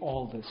knowing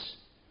all this?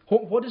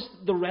 What is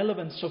the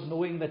relevance of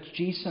knowing that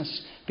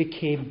Jesus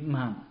became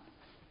man?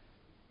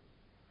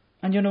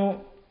 And you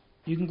know,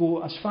 you can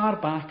go as far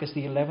back as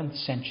the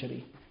 11th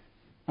century,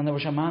 and there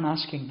was a man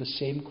asking the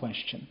same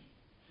question.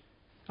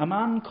 A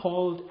man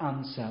called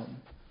Anselm,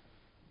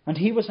 and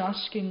he was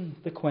asking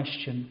the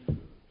question,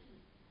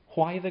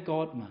 why the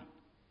God-man?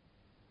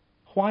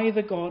 Why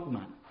the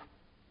God-man?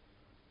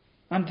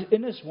 And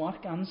in his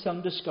work,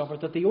 Anselm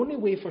discovered that the only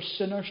way for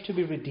sinners to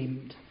be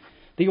redeemed,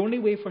 the only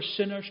way for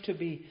sinners to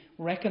be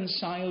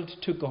reconciled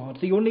to God,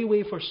 the only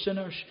way for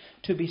sinners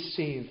to be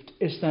saved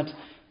is that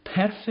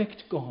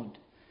perfect God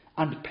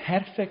and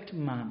perfect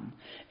man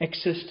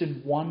exist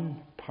in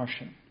one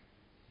person,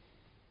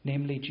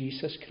 namely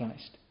Jesus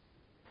Christ.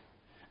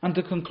 And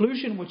the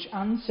conclusion which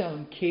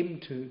Anselm came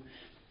to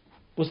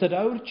was that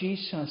our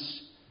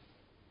Jesus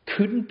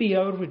couldn't be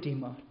our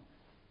Redeemer.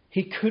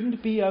 He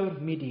couldn't be our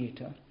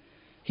mediator.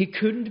 He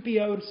couldn't be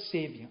our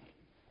Saviour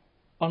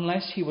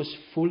unless he was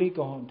fully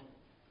God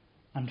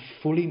and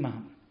fully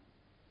man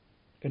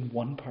in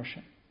one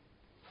person.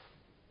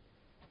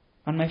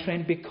 And my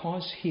friend,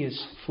 because he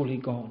is fully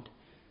God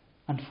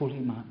and fully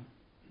man,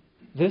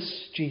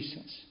 this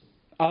Jesus,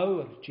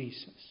 our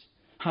Jesus,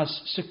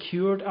 has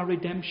secured a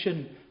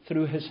redemption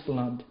through his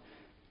blood.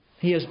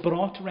 He has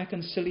brought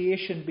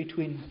reconciliation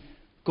between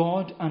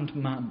God and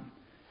man,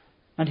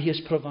 and he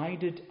has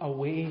provided a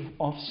way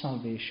of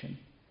salvation.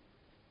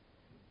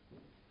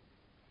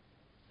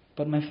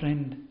 But my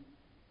friend,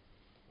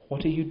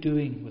 what are you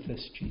doing with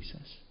this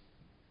Jesus?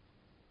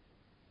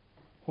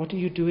 What are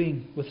you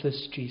doing with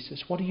this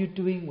Jesus? What are you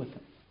doing with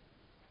him?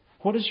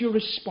 What is your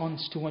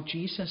response to what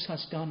Jesus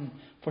has done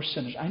for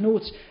sinners? I know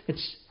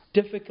it's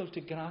difficult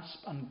to grasp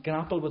and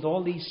grapple with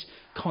all these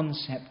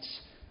concepts,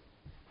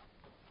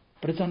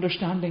 but it's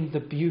understanding the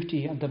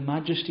beauty and the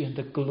majesty and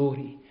the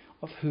glory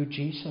of who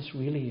Jesus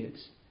really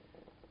is.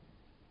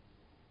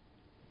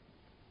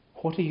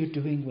 What are you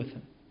doing with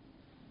him?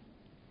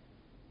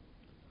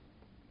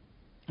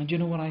 And you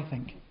know what I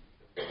think?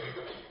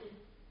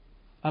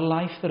 A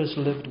life that is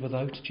lived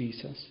without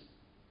Jesus.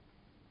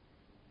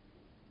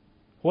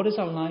 What is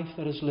a life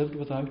that is lived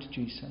without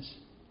Jesus?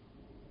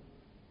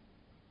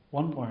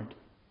 One word.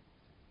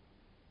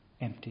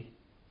 Empty.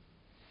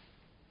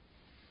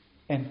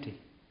 Empty.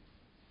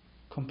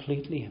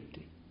 Completely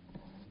empty.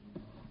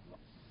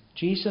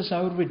 Jesus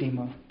our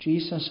Redeemer,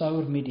 Jesus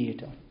our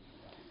Mediator,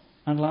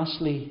 and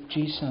lastly,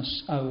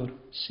 Jesus our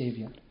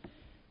Saviour.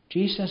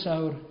 Jesus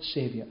our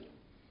Saviour.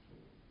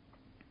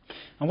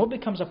 And what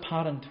becomes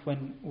apparent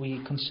when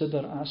we consider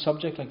a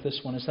subject like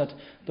this one is that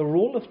the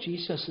role of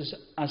Jesus is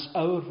as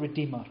our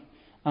Redeemer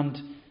and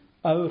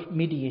our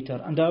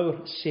Mediator and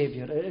our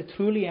Saviour. It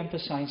truly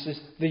emphasizes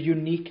the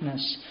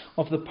uniqueness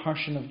of the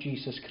person of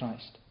Jesus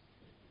Christ.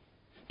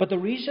 But the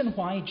reason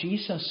why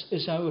Jesus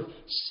is our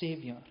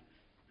Saviour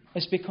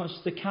is because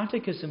the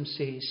Catechism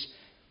says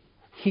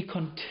He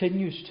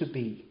continues to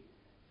be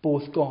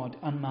both God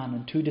and man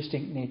in two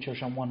distinct natures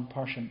and one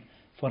person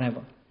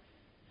forever.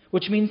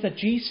 Which means that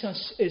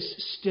Jesus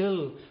is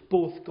still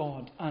both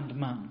God and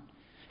man.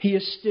 He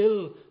is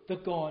still the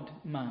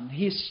God-man.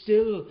 He is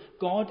still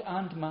God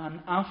and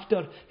man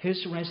after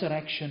His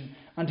resurrection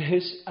and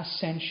His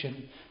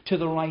ascension to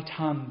the right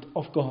hand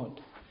of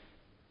God.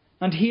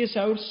 And He is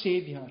our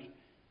Saviour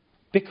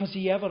because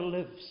He ever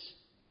lives.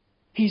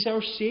 He's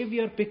our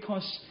Saviour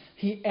because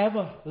He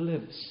ever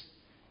lives.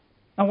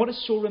 And what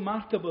is so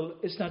remarkable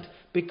is that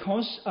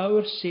because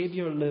our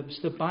Saviour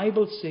lives, the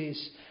Bible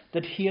says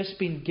that He has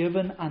been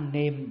given a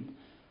name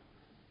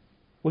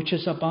which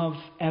is above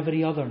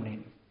every other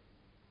name.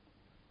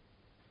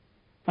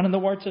 And in the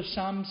words of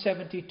Psalm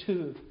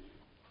 72,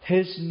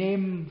 His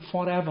name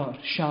forever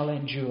shall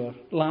endure.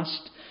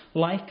 Last,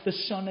 like the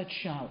sun it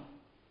shall.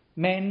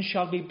 Men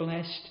shall be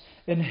blessed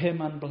in Him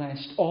and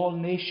blessed. All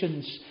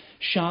nations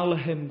shall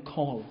Him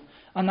call.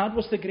 And that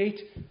was the great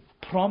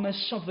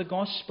promise of the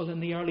gospel in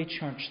the early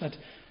church, that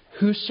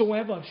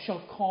whosoever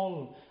shall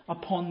call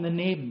upon the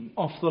name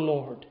of the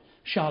Lord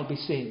shall be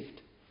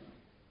saved.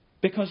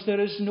 Because there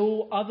is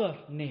no other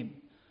name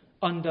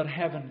under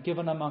heaven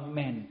given among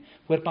men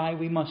whereby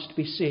we must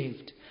be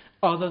saved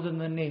other than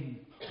the name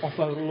of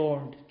our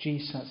Lord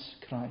Jesus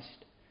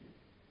Christ.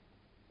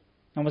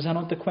 And was that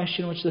not the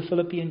question which the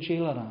Philippian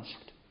jailer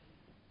asked?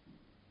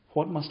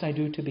 What must I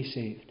do to be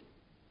saved?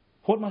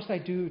 What must I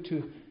do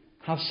to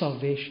have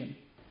salvation?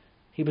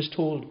 He was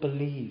told,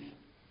 believe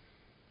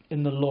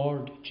in the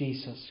Lord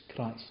Jesus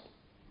Christ,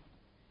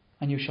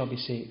 and you shall be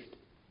saved.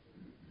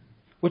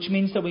 Which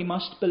means that we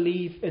must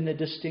believe in the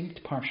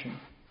distinct person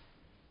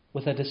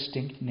with a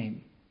distinct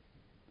name.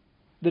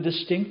 The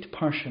distinct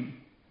person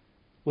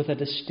with a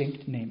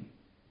distinct name.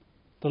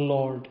 The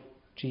Lord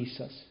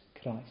Jesus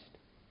Christ.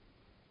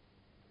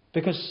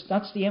 Because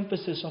that's the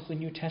emphasis of the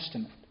New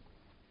Testament.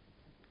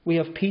 We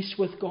have peace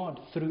with God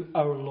through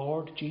our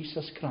Lord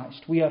Jesus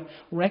Christ. We are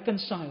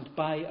reconciled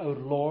by our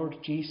Lord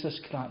Jesus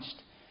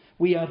Christ.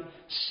 We are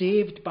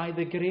saved by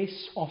the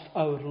grace of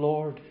our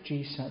Lord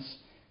Jesus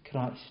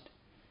Christ.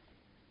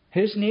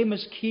 His name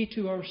is key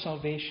to our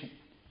salvation.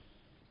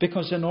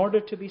 Because in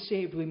order to be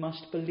saved, we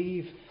must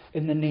believe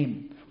in the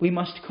name. We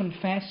must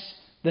confess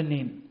the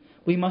name.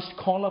 We must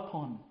call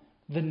upon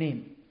the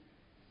name.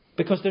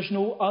 Because there's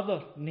no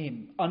other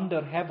name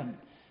under heaven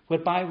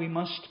whereby we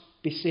must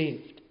be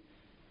saved.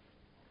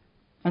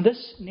 And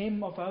this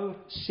name of our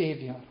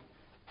Saviour,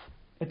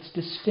 it's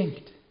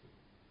distinct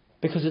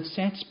because it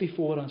sets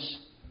before us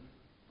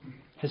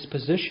His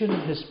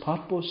position, His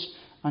purpose,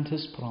 and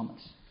His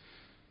promise.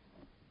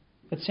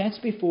 It sets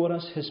before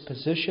us His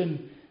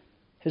position,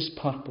 His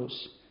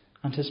purpose,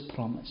 and His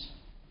promise.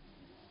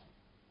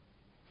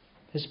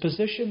 His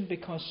position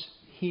because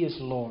He is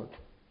Lord.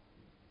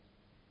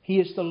 He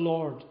is the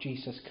Lord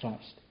Jesus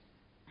Christ.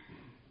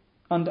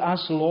 And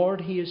as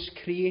Lord, He is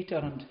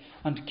Creator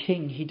and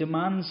King. He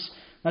demands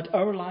that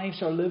our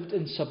lives are lived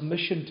in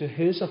submission to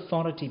His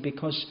authority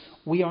because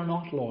we are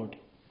not Lord.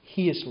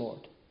 He is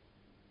Lord.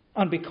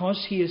 And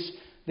because He is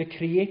the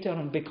Creator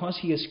and because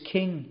He is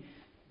King,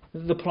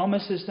 the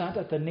promise is that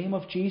at the name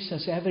of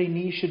Jesus, every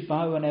knee should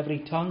bow and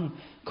every tongue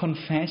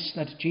confess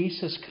that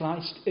Jesus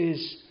Christ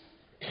is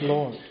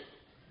Lord,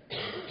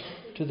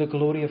 to the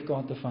glory of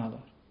God the Father.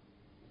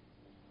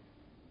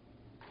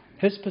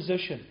 His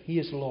position, He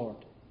is Lord.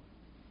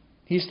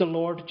 He is the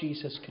Lord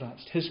Jesus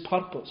Christ. His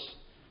purpose,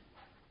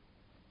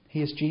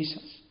 He is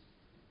Jesus.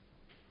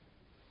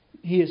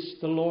 He is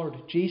the Lord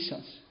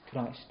Jesus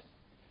Christ,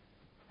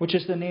 which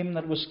is the name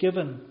that was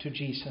given to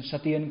Jesus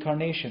at the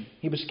incarnation.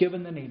 He was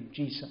given the name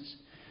Jesus,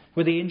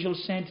 where the angel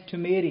said to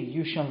Mary,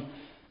 you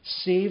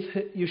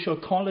shall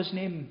call His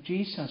name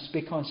Jesus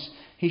because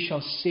He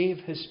shall save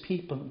His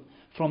people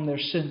from their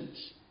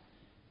sins.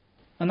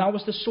 And that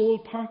was the sole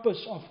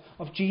purpose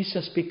of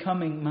Jesus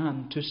becoming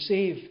man, to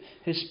save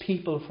His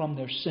people from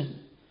their sin.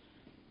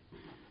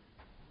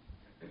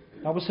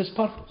 That was His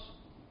purpose.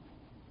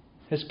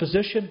 His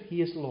position,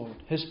 He is Lord.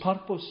 His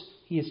purpose,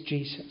 He is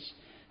Jesus.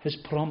 His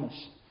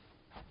promise,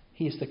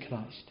 He is the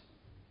Christ.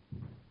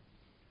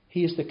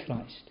 He is the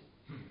Christ.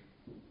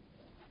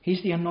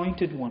 He's the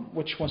anointed one,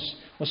 which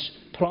was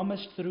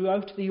promised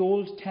throughout the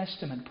Old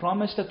Testament,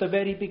 promised at the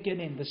very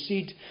beginning, the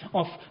seed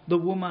of the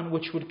woman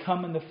which would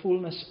come in the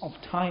fullness of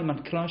time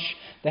and crush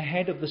the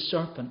head of the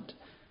serpent.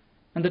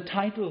 And the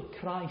title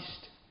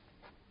Christ,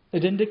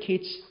 it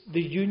indicates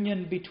the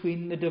union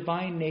between the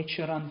divine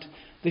nature and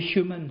the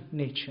human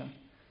nature,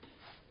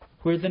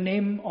 where the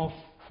name of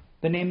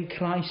The name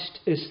Christ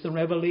is the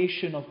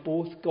revelation of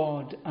both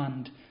God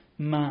and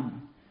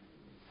man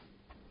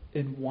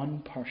in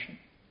one person.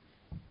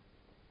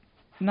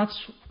 And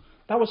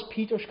that was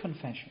Peter's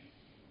confession.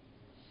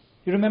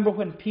 You remember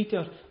when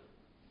Peter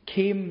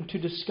came to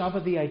discover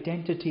the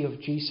identity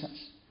of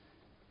Jesus,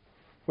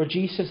 where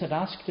Jesus had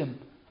asked him,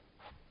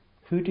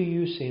 "Who do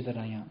you say that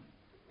I am?"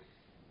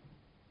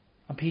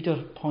 And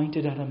Peter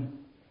pointed at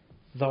him,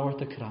 "Thou art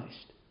the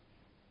Christ,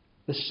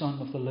 the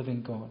Son of the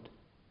living God.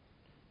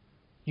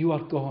 You are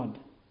God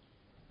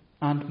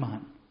and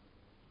man."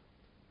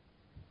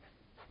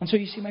 And so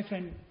you see, my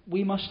friend,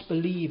 we must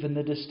believe in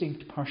the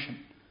distinct person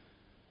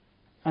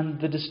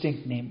and the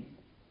distinct name,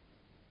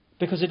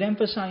 because it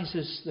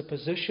emphasizes the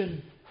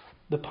position,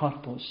 the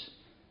purpose,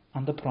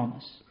 and the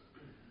promise.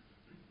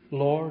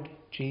 Lord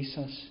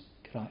Jesus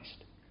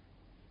Christ.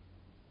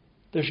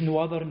 There's no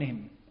other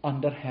name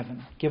under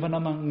heaven given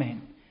among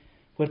men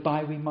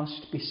whereby we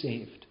must be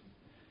saved.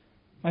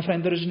 My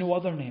friend, there is no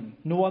other name,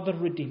 no other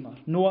Redeemer,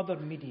 no other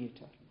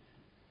mediator,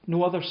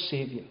 no other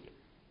Saviour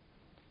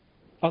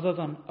other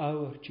than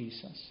our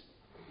Jesus.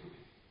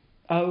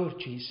 Our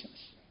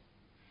Jesus.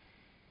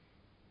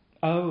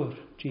 Our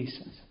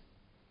Jesus.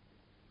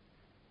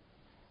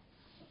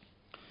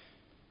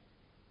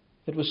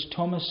 It was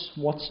Thomas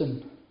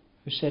Watson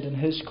who said in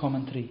his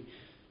commentary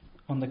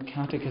on the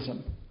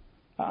Catechism,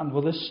 and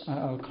with this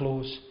I'll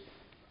close,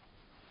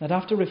 that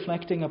after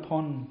reflecting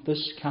upon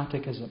this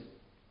Catechism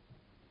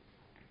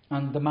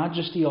and the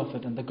majesty of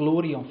it and the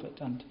glory of it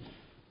and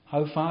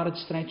how far it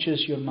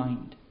stretches your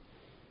mind,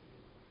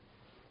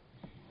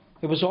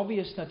 it was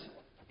obvious that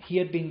he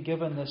had been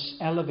given this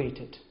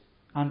elevated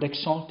and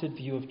exalted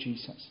view of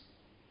Jesus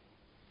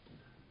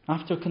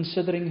after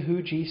considering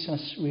who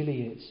Jesus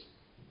really is.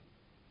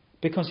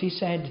 Because he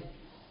said,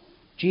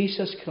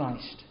 Jesus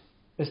Christ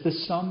is the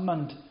sum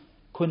and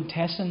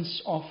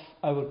quintessence of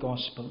our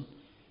gospel.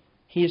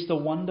 He is the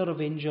wonder of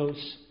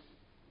angels.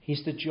 He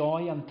is the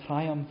joy and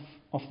triumph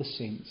of the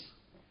saints.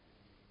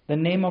 The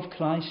name of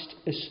Christ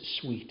is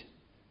sweet.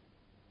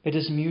 It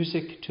is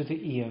music to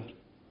the ear,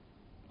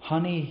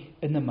 honey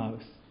in the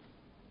mouth,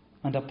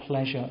 and a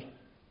pleasure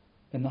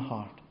in the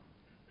heart.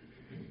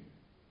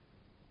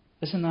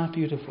 Isn't that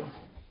beautiful?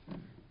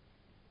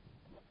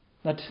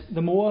 That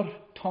the more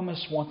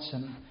Thomas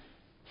Watson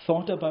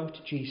thought about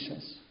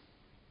Jesus,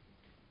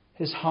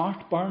 his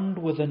heart burned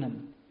within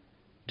him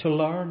to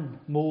learn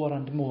more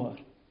and more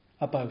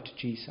about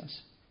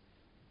Jesus.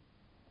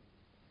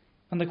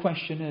 And the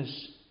question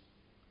is,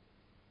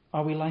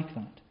 are we like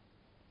that?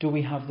 Do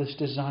we have this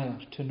desire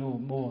to know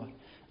more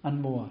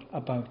and more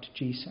about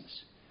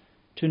Jesus?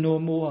 To know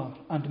more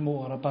and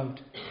more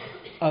about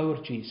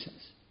our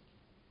Jesus?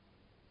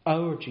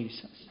 Our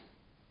Jesus.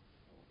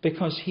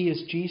 Because he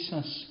is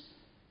Jesus,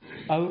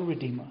 our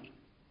Redeemer.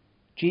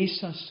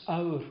 Jesus,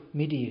 our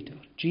Mediator.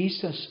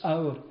 Jesus,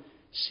 our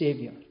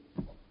Saviour.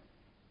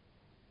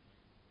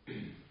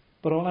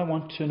 But all I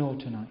want to know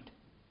tonight,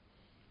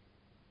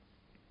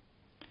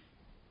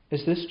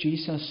 is this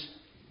Jesus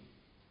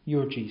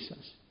your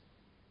Jesus?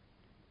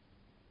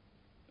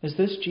 Is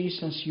this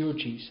Jesus your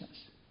Jesus?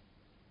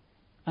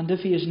 And if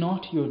he is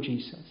not your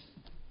Jesus,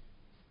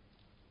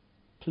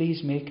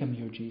 please make him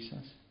your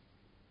Jesus.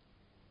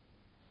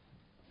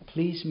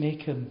 Please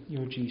make him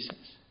your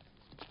Jesus.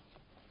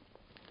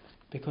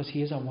 Because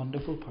he is a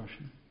wonderful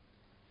person.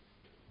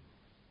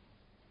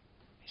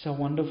 He's a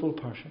wonderful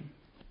person.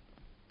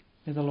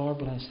 May the Lord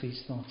bless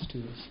these thoughts to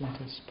us.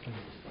 Let us pray.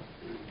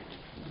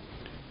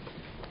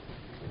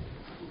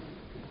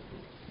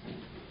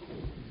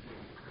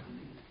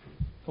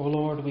 O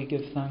Lord, we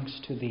give thanks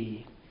to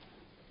Thee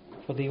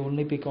for the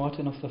only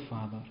begotten of the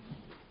Father.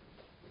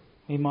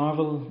 We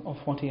marvel of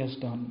what He has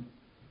done.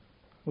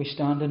 We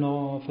stand in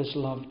awe of His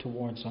love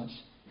towards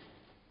us.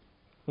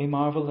 We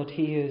marvel that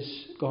He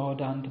is God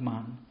and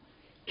man.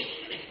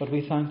 But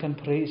we thank and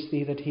praise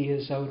Thee that He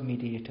is our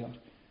mediator.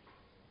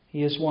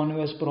 He is one who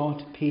has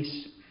brought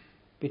peace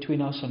between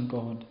us and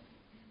God.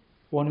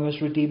 One who has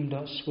redeemed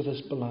us with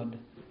His blood.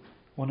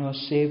 One who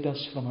has saved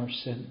us from our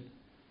sin.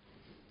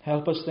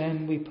 Help us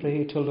then, we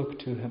pray, to look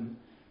to Him.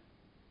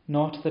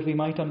 Not that we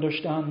might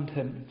understand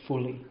Him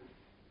fully,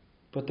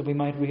 but that we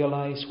might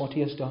realize what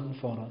He has done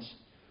for us.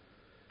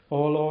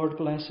 O Lord,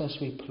 bless us,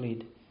 we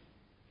plead.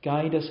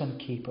 Guide us and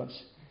keep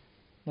us.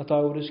 That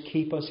Thou wouldest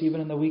keep us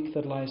even in the week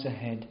that lies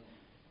ahead.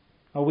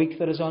 A week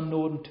that is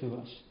unknown to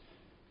us.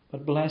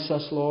 But bless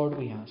us, Lord,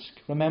 we ask.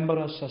 Remember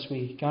us as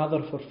we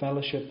gather for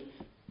fellowship.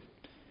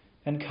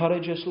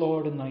 Encourage us,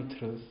 Lord, in Thy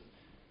truth.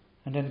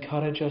 And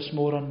encourage us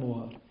more and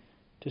more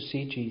to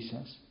see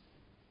Jesus.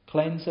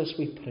 Cleanse us,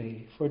 we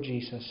pray, for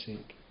Jesus'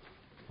 sake.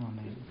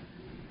 Amen.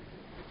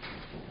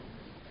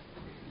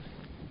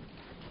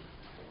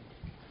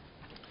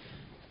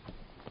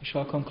 We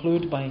shall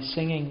conclude by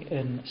singing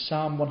in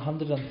Psalm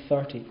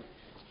 130.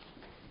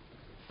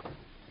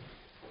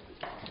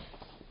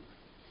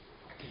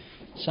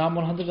 Psalm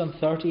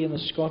 130 in the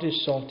Scottish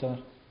Psalter.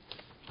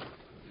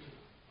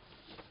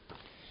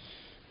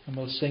 And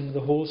we'll sing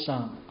the whole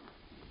psalm.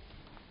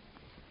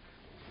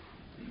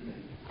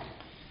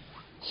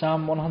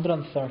 Psalm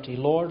 130.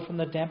 Lord, from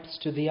the depths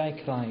to thee I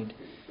cried.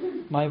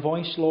 My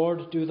voice,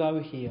 Lord, do thou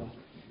hear.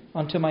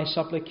 Unto my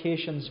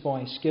supplications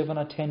voice give an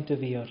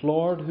attentive ear.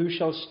 Lord, who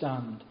shall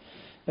stand?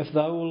 If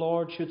thou, O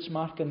Lord, shouldst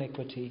mark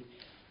iniquity,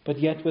 but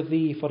yet with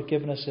thee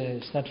forgiveness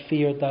is, that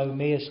feared thou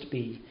mayest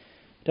be.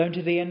 Down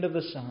to the end of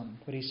the psalm,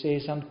 where he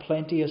says, and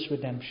plenteous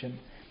redemption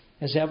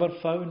is ever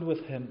found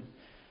with him,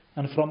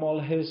 and from all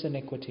his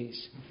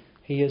iniquities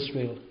he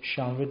Israel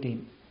shall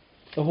redeem.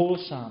 The whole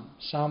psalm,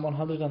 Psalm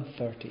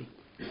 130,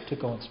 to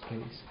God's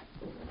praise.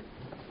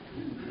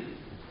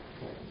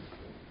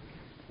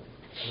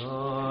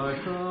 Lord,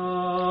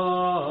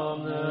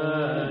 from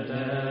the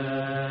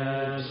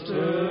depths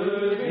to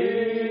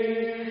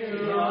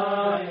thee I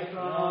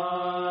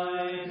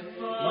cried,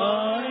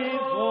 my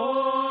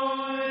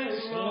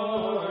voice,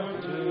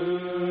 Lord,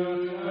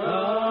 do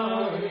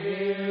thou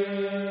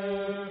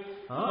hear.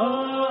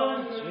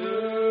 Unto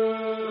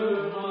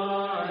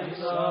my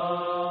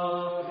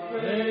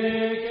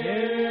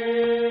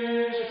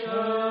supplications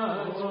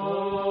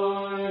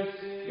voice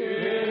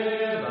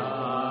give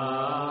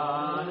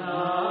an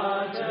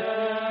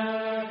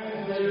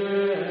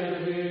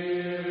attentive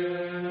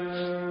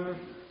ear.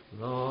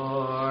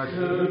 Lord,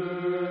 who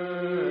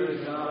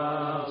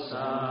shall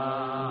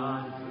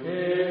stand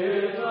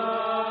if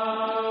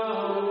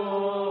thou, O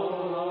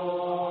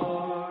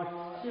Lord,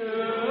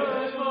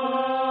 shouldst mark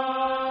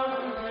iniquity,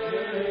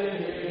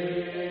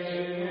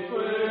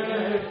 but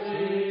yet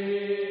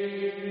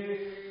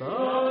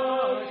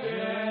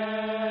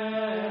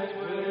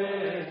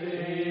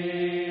with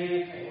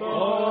thee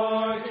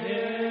forgiveness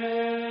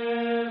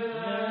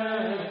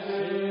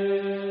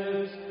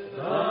is,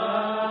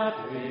 that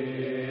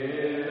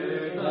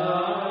fear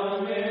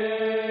thou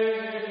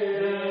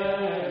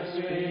mayest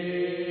be.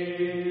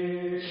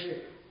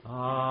 I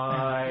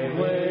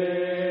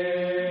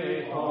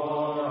wait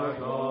for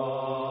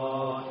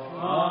God,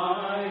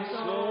 my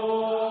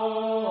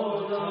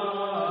soul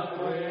doth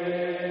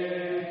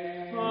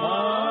wait,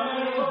 my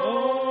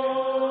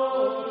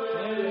hope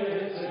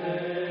is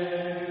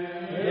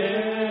in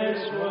His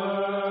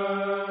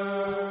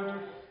word,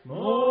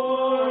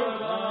 more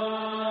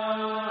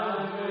than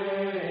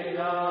wait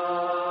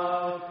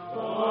out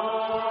for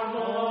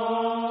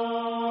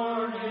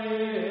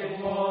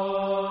morning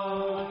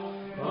watch.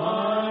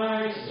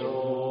 My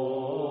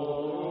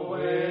soul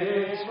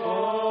waits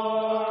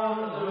for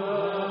the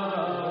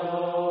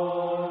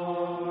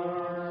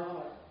Lord.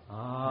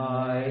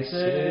 I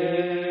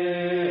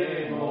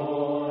say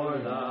more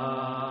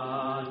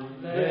than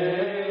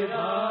they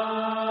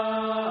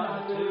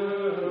that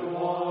do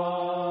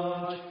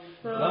watch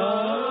the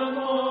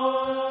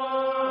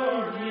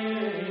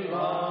morning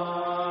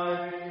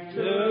light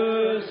to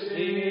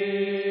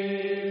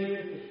see.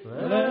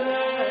 Let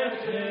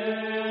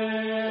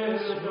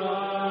Israel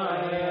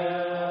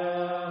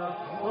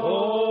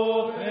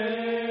open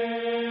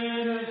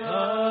the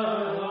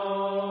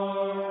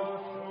door,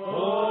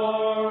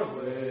 for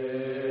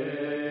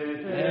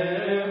with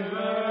him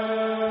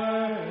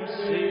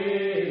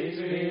mercies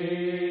be,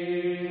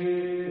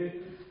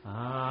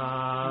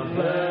 and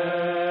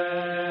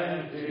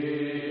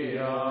plenty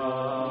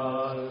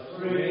of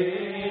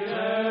redemption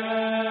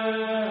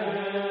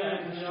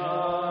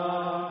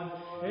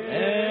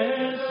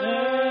is ever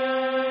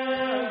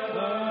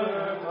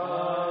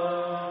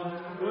found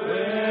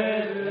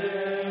with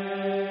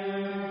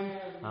him,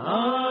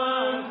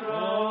 and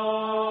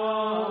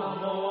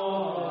from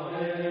all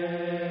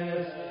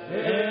his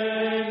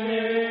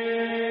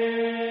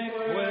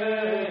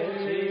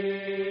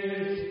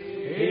iniquities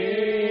he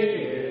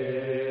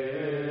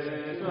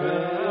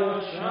Israel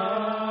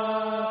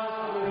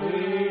shall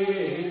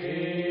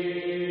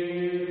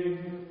redeem.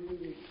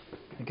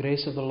 The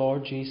grace of the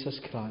Lord Jesus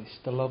Christ,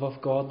 the love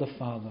of God the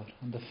Father,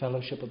 and the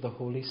fellowship of the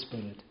Holy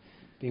Spirit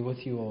be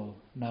with you all,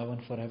 now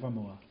and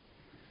forevermore.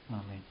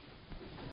 Amen.